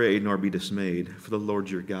be afraid nor be dismayed, for the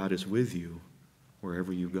Lord your God is with you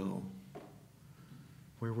wherever you go.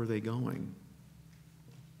 Where were they going?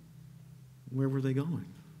 Where were they going?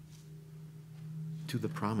 To the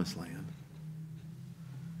promised land.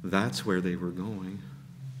 That's where they were going.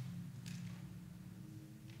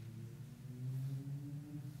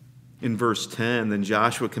 In verse 10, then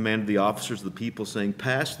Joshua commanded the officers of the people, saying,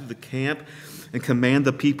 pass through the camp and command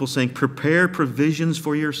the people, saying, prepare provisions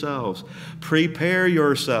for yourselves. Prepare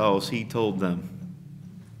yourselves, he told them.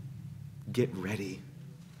 Get ready.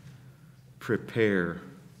 Prepare.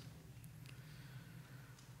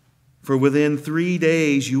 For within 3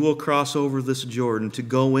 days you will cross over this Jordan to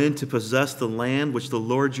go in to possess the land which the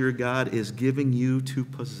Lord your God is giving you to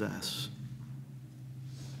possess.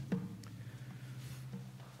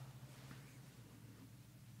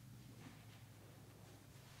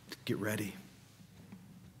 Get ready.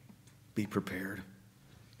 Be prepared.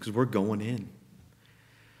 Because we're going in.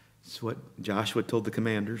 It's what Joshua told the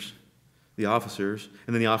commanders, the officers,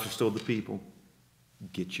 and then the officers told the people.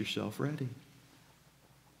 Get yourself ready.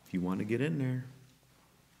 If you want to get in there.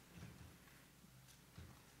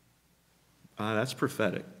 That's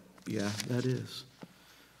prophetic. Yeah, that is.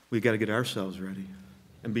 We've got to get ourselves ready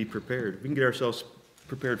and be prepared. We can get ourselves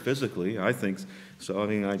prepared physically, I think so. I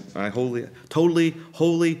mean, I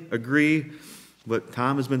totally agree what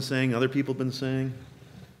Tom has been saying, other people have been saying.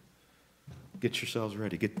 Get yourselves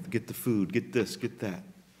ready. Get the food. Get this. Get that.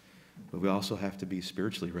 But we also have to be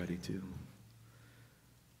spiritually ready too.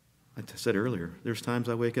 I said earlier, there's times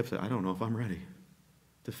I wake up and say, I don't know if I'm ready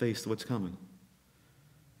to face what's coming.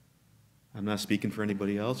 I'm not speaking for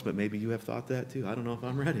anybody else, but maybe you have thought that too. I don't know if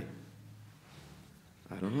I'm ready.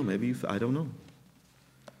 I don't know. I don't know.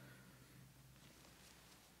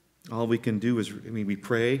 All we can do is, we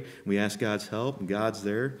pray, we ask God's help, and God's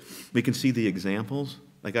there. We can see the examples.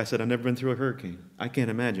 Like I said, I've never been through a hurricane. I can't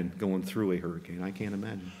imagine going through a hurricane. I can't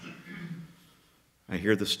imagine. I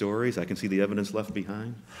hear the stories. I can see the evidence left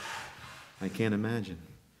behind. I can't imagine.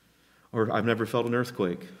 Or I've never felt an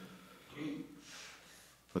earthquake.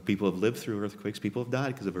 But people have lived through earthquakes. People have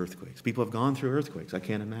died because of earthquakes. People have gone through earthquakes. I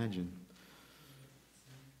can't imagine.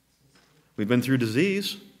 We've been through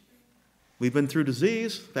disease.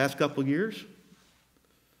 The past couple of years.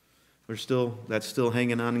 That's still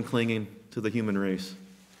hanging on and clinging to the human race.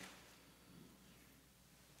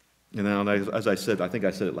 And now, as I said, I think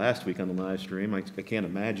I said it last week on the live stream, I can't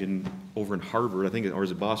imagine over in Harvard, or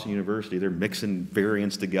is it Boston University, they're mixing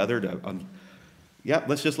variants together to,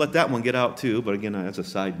 let's just let that one get out too. But again, that's a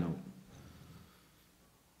side note.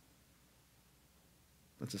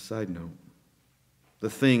 That's a side note. The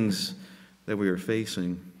things that we are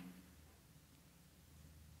facing.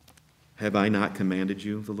 Have I not commanded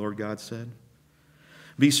you, the Lord God said?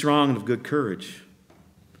 Be strong and of good courage.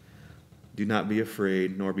 Do not be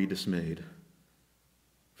afraid, nor be dismayed.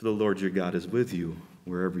 For the Lord your God is with you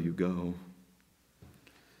wherever you go.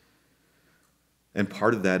 And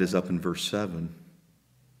part of that is up in verse 7.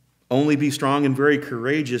 Only be strong and very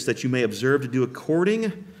courageous, that you may observe to do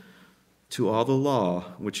according to all the law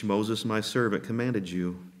which Moses my servant commanded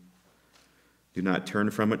you. Do not turn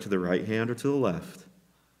from it to the right hand or to the left,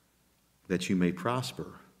 that you may prosper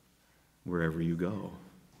wherever you go.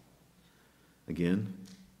 Again,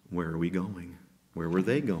 where are we going? Where were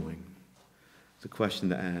they going? It's a question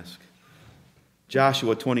to ask.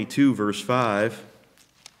 Joshua 22, verse 5.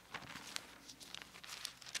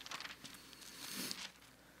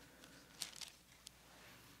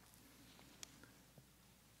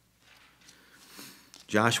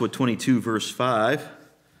 Joshua 22, verse 5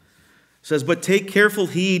 says, "But take careful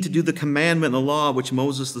heed to do the commandment and the law which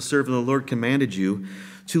Moses, the servant of the Lord, commanded you,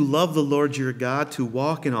 to love the Lord your God, to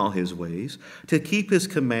walk in all his ways, to keep his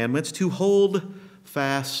commandments, to hold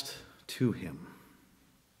fast to him,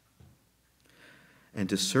 and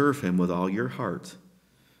to serve him with all your heart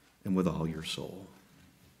and with all your soul."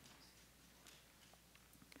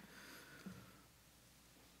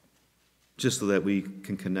 Just so that we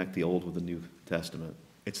can connect the Old with the New Testament.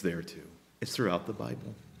 It's there too. It's throughout the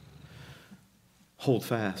Bible. Hold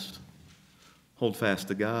fast. Hold fast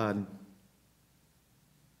to God,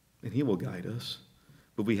 and he will guide us.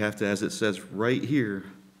 But we have to, as it says right here,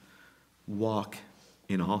 walk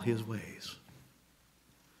in all his ways.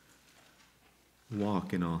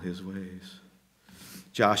 Walk in all his ways.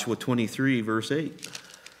 Joshua 23, verse 8.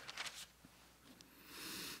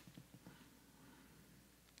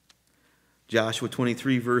 Joshua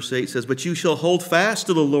 23, verse 8 says, "But you shall hold fast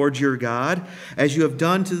to the Lord your God, as you have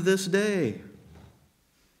done to this day."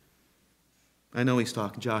 I know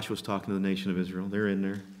Joshua's talking to the nation of Israel. They're in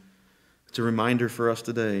there. It's a reminder for us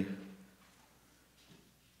today.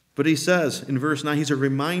 But he says in verse 9, he's a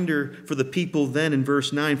reminder for the people then in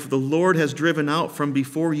verse 9, "For the Lord has driven out from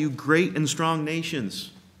before you great and strong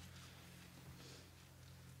nations.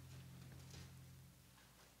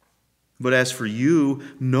 But as for you,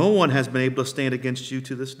 no one has been able to stand against you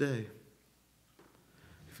to this day."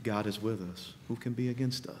 If God is with us, who can be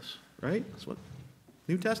against us? Right? That's what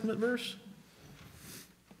New Testament verse.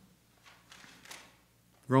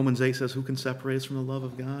 Romans 8 says, "Who can separate us from the love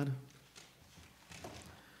of God?"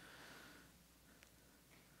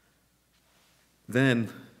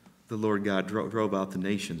 Then the Lord God drove out the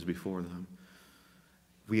nations before them.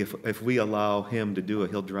 If we allow him to do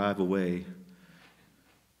it, he'll drive away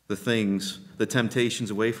the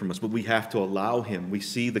temptations away from us. But we have to allow him. We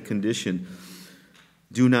see the condition.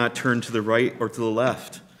 Do not turn to the right or to the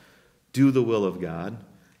left. Do the will of God.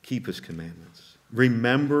 Keep his commandments.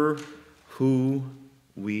 Remember who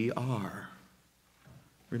we are.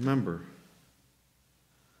 Remember.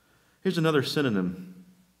 Here's another synonym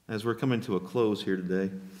as we're coming to a close here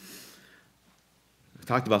today. I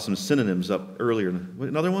talked about some synonyms up earlier.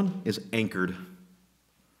 Another one is anchored.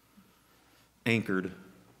 Anchored.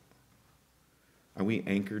 Are we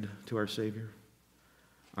anchored to our Savior?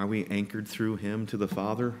 Are we anchored through him to the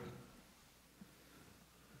Father?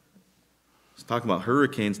 Let's talk about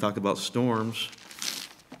hurricanes, talk about storms.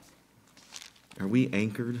 Are we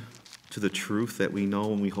anchored to the truth that we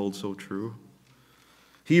know and we hold so true?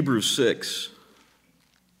 Hebrews 6.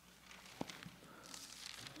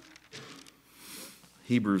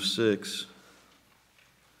 Hebrews 6.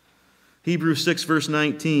 Hebrews 6, verse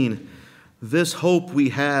 19. "This hope we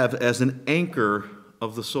have as an anchor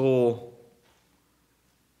of the soul,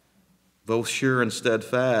 both sure and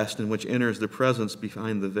steadfast, in which enters the presence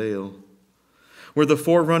behind the veil, where the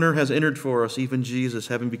forerunner has entered for us, even Jesus,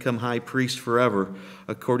 having become high priest forever,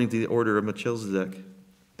 according to the order of Melchizedek."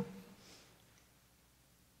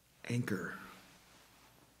 Anchor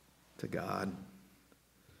to God.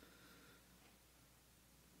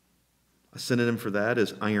 A synonym for that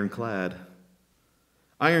is ironclad.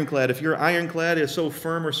 Ironclad, if your ironclad is so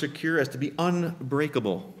firm or secure as to be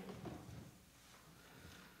unbreakable.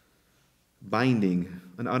 Binding,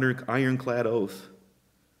 an ironclad oath.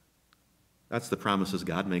 That's the promises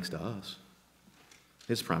God makes to us.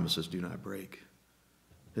 His promises do not break.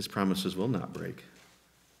 His promises will not break.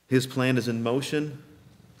 His plan is in motion.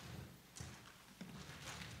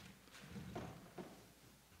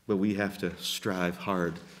 But we have to strive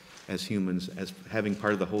hard as humans, as having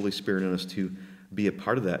part of the Holy Spirit in us, to be a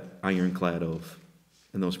part of that ironclad oath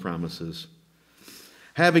and those promises.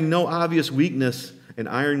 Having no obvious weakness, an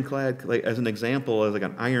ironclad, like as an example, as like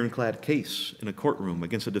an ironclad case in a courtroom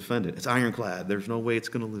against a defendant. It's ironclad. There's no way it's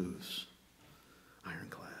going to lose.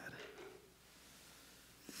 Ironclad.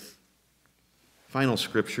 Final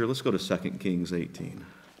scripture. Let's go to 2 Kings 18.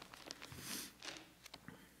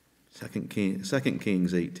 2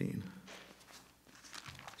 Kings 18.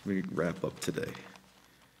 We wrap up today.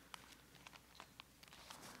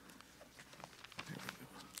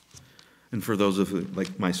 And for those of you,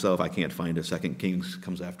 like myself, I can't find it. 2 Kings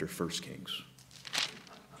comes after 1 Kings.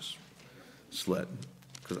 Just sled.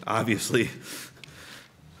 Because obviously,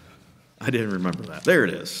 I didn't remember that. There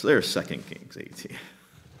it is. There's 2 Kings 18.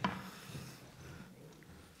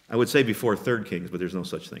 I would say before 3 Kings, but there's no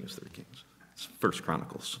such thing as 3 Kings. It's 1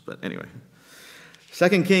 Chronicles. But anyway.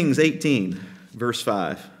 2 Kings 18, verse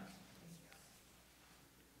 5.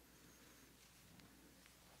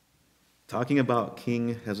 Talking about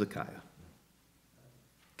King Hezekiah.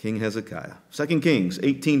 King Hezekiah. 2 Kings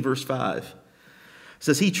 18, verse 5.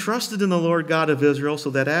 Says, he trusted in the Lord God of Israel, so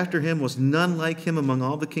that after him was none like him among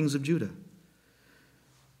all the kings of Judah,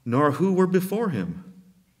 nor who were before him.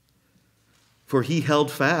 For he held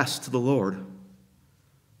fast to the Lord.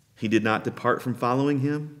 He did not depart from following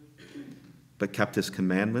him, but kept his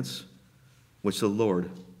commandments, which the Lord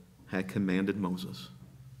had commanded Moses.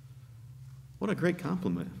 What a great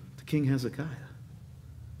compliment to King Hezekiah.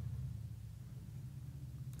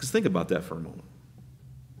 Because think about that for a moment.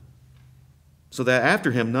 So that after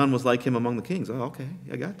him, none was like him among the kings. Oh, okay,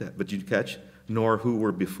 I got that. But did you catch, nor who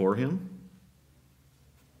were before him?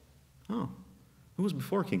 Oh, who was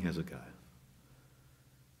before King Hezekiah?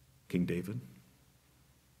 King David,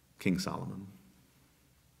 King Solomon.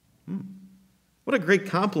 What a great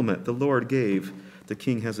compliment the Lord gave to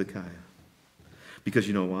King Hezekiah. Because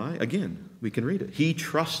you know why? Again, we can read it. He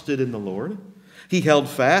trusted in the Lord. He held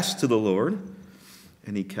fast to the Lord.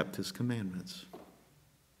 And he kept his commandments.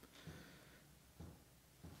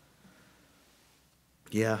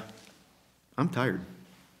 Yeah, I'm tired.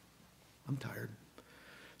 I'm tired.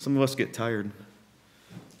 Some of us get tired.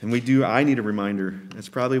 And we do. I need a reminder. That's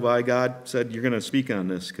probably why God said you're going to speak on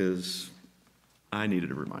this, because I needed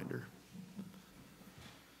a reminder.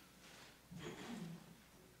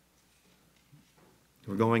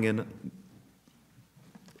 We're going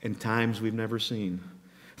in times we've never seen.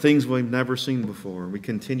 Things we've never seen before. We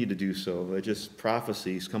continue to do so. They're just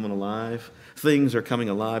prophecies coming alive. Things are coming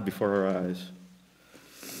alive before our eyes.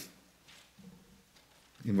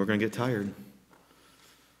 And we're going to get tired.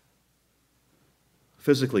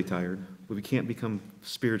 Physically tired, but we can't become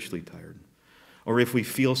spiritually tired. Or if we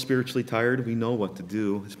feel spiritually tired, we know what to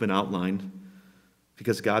do. It's been outlined.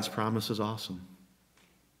 Because God's promise is awesome.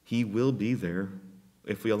 He will be there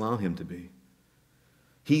if we allow him to be.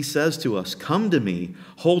 He says to us, come to me,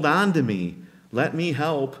 hold on to me, let me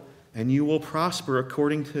help, and you will prosper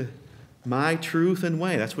according to my truth and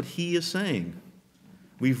way. That's what he is saying.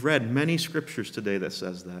 We've read many scriptures today that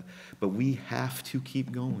says that, but we have to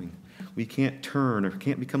keep going. We can't turn or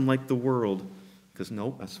can't become like the world, because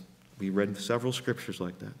we read several scriptures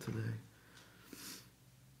like that today.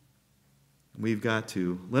 We've got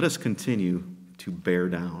to, let us continue to bear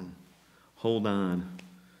down, hold on,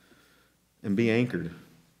 and be anchored.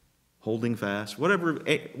 Holding fast,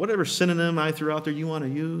 whatever synonym I threw out there you want to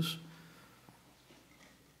use,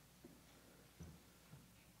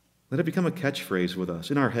 let it become a catchphrase with us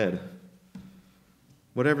in our head,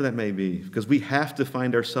 whatever that may be, because we have to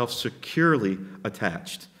find ourselves securely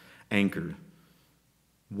attached, anchored,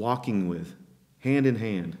 walking with, hand in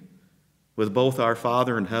hand, with both our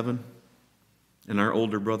Father in heaven and our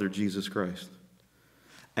older brother Jesus Christ.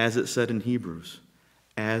 As it said in Hebrews,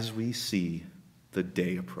 as we see the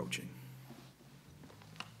day approaching.